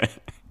word we say.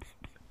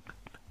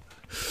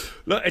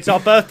 Look, it's our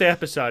birthday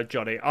episode,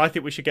 Johnny. I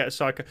think we should get a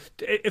psycho.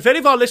 If any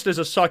of our listeners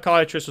are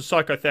psychiatrists or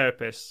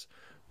psychotherapists,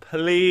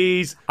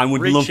 please I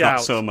would reach love out.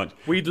 that so much.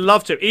 We'd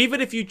love to.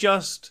 Even if you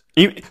just...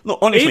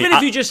 honestly, even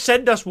if you just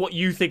send us what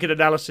you think an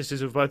analysis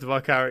is of both of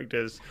our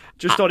characters,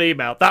 just on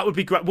email, that would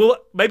be great. Well,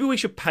 maybe we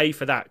should pay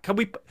for that. Do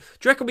you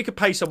reckon we could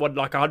pay someone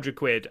like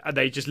 £100 and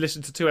they just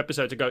listen to 2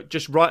 episodes and go,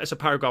 just write us a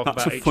paragraph about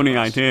each That's a funny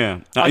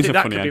idea. I think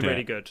that could be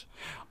really good.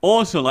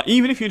 Also, like,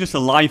 even if you're just a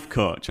life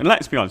coach, and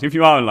let's be honest, if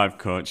you are a life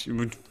coach,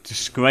 you're a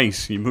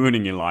disgrace, you're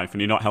ruining your life and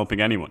you're not helping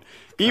anyone.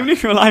 Even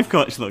if you're a life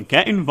coach, look,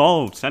 get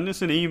involved, send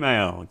us an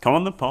email, come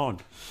on the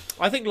pod.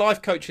 I think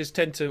life coaches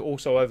tend to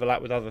also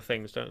overlap with other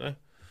things, don't they?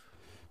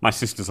 My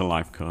sister's a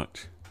life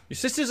coach. Your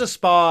sister's a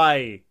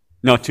spy.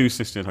 No, 2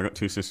 sisters. I got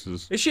 2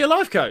 sisters. Is she a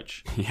life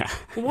coach? Yeah.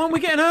 Well, why aren't we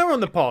getting her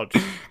on the pod?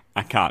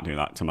 I can't do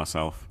that to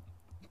myself.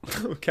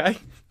 Okay.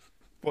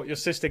 What, your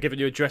sister giving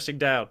you a dressing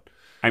down?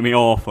 I'd be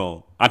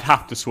awful. I'd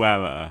have to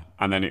swear at her,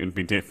 and then it would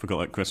be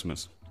difficult at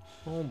Christmas.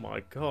 Oh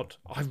my God.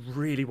 I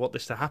really want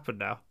this to happen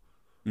now.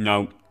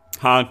 No.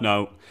 Hard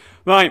no.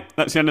 Right,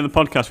 that's the end of the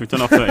podcast. We've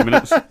done our 30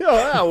 minutes.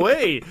 Oh,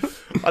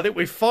 I think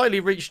we finally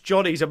reached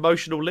Johnny's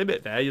emotional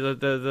limit there.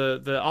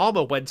 The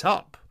armour went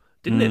up,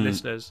 didn't it,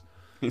 listeners?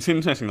 It's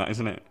interesting, that,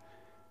 isn't it?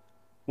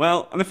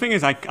 Well, and the thing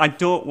is, I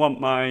don't want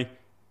my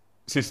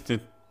sister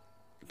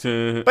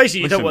to...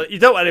 Basically, listen. you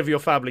don't want any of your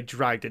family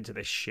dragged into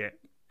this shit.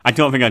 I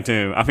don't think I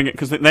do. I think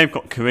because they've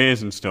got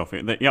careers and stuff.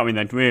 I mean,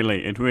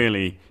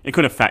 it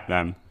could affect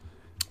them.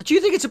 Do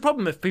you think it's a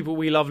problem if people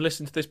we love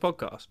listen to this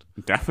podcast?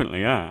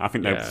 Definitely, yeah. I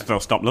think they'll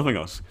stop loving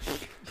us.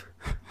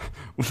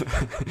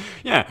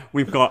 Yeah,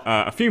 we've got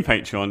a few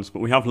Patreons, but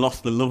we have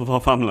lost the love of our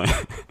family.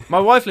 My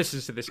wife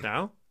listens to this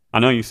now. I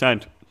know you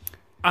said.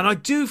 And I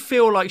do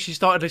feel like she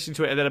started listening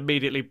to it and then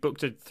immediately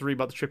booked a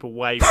 3-month trip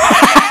away.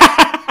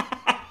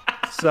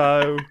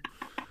 So...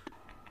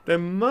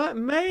 then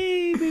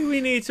maybe we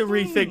need to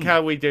rethink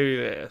how we do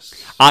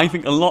this. I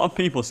think a lot of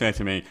people say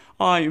to me,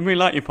 "Oh, I really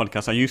like your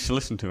podcast. I used to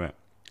listen to it."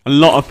 A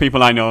lot of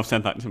people I know have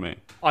said that to me.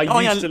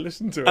 I used to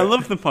listen to it. I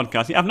love the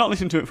podcast. I've not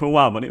listened to it for a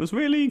while, but it was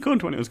really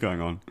good when it was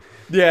going on.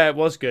 Yeah, it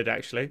was good,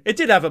 actually. It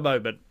did have a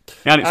moment.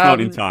 Yeah, and it's not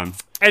in time.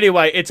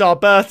 Anyway, it's our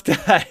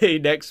birthday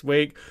next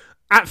week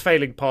at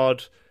Failing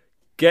Pod.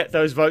 Get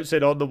those votes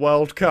in on the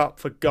World Cup,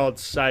 for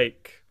God's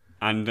sake.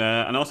 And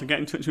also get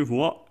in touch with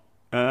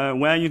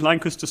where you'd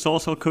like us to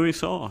source our curry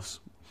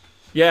sauce.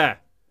 Yeah.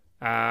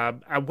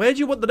 And where do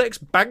you want the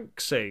next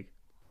Banksy?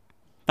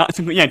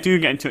 Do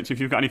get in touch if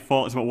you've got any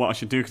thoughts about what I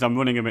should do, because I'm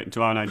running a bit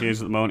dry on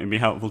ideas at the moment. It'd be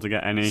helpful to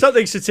get any.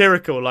 Something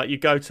satirical, like you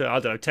go to,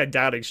 I don't know, 10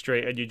 Downing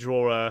Street and you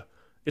draw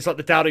it's like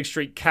the Downing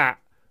Street cat,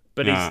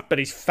 but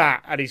he's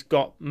fat and he's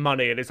got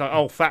money, and it's like,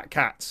 oh, fat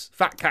cats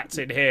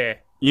in here.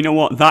 You know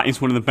what? That is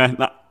one of the best.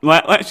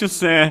 Let's just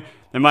say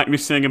they might be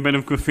seeing a bit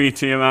of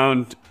graffiti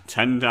around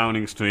 10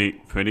 Downing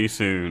Street pretty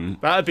soon.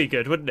 That'd be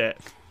good, wouldn't it?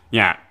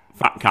 Yeah,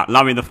 fat cat.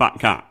 Larry the fat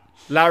cat.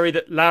 Larry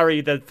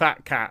the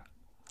fat cat.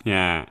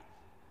 Yeah.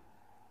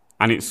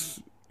 And it's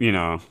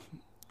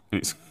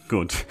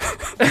good.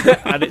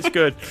 And it's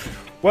good.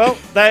 Well,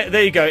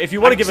 there you go. If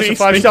you want to give us a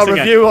 5-star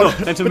review on... Look,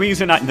 there's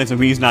a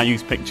reason I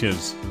use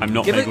pictures. I'm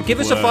not very good Give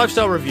us words. a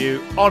 5-star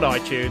review on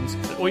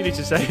iTunes. All you need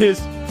to say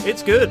is,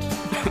 it's good.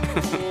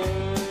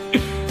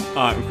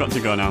 Alright, we've got to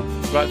go now.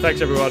 Right,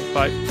 thanks everyone.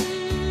 Bye.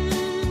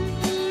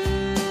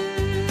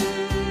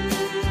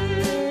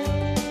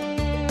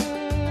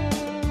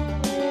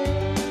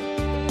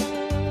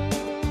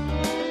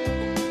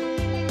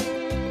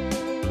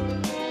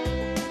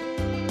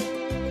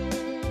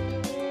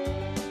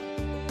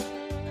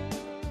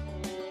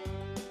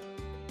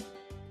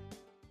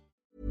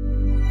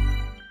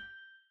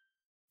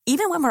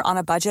 Even when we're on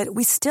a budget,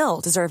 we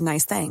still deserve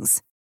nice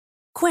things.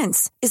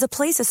 Quince is a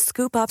place to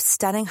scoop up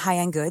stunning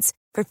high-end goods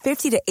for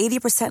 50 to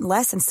 80%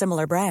 less than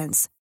similar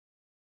brands.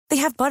 They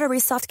have buttery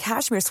soft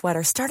cashmere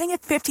sweaters starting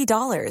at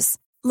 $50,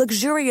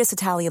 luxurious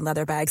Italian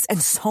leather bags, and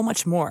so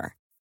much more.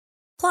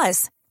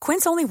 Plus,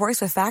 Quince only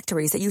works with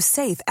factories that use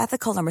safe,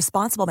 ethical, and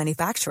responsible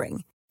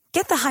manufacturing.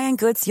 Get the high-end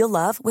goods you'll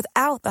love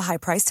without the high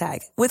price tag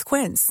with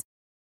Quince.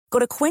 Go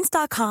to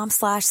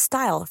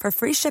quince.com/style for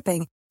free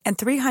shipping and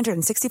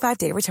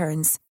 365-day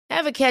returns.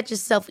 Ever catch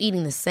yourself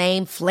eating the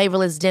same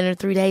flavorless dinner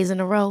 3 days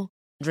in a row?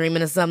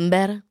 Dreaming of something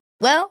better?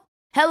 Well,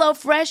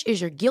 HelloFresh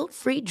is your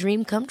guilt-free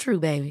dream come true,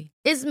 baby.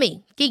 It's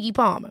me, Keke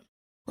Palmer.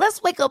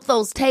 Let's wake up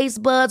those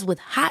taste buds with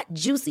hot,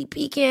 juicy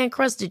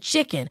pecan-crusted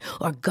chicken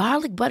or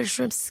garlic butter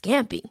shrimp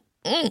scampi.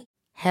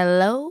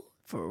 Hello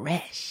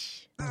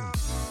Fresh.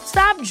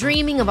 Stop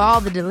dreaming of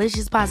all the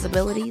delicious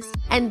possibilities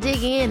and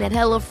dig in at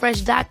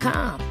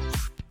HelloFresh.com.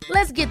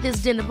 Let's get this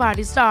dinner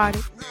party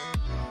started.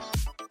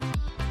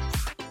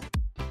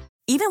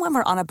 Even when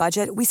we're on a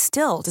budget, we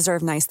still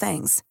deserve nice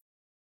things.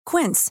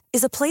 Quince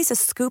is a place to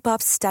scoop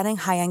up stunning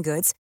high-end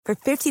goods for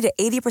 50 to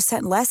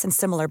 80% less than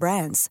similar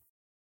brands.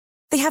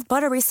 They have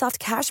buttery soft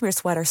cashmere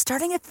sweaters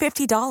starting at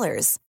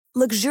 $50,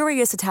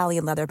 luxurious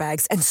Italian leather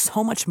bags, and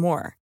so much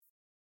more.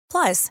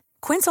 Plus,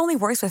 Quince only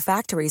works with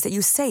factories that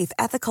use safe,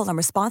 ethical, and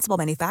responsible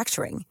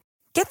manufacturing.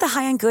 Get the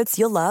high-end goods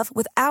you'll love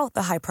without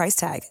the high price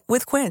tag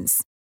with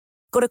Quince.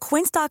 Go to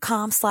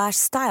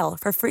quince.com/style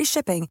for free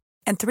shipping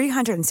and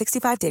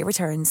 365-day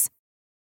returns.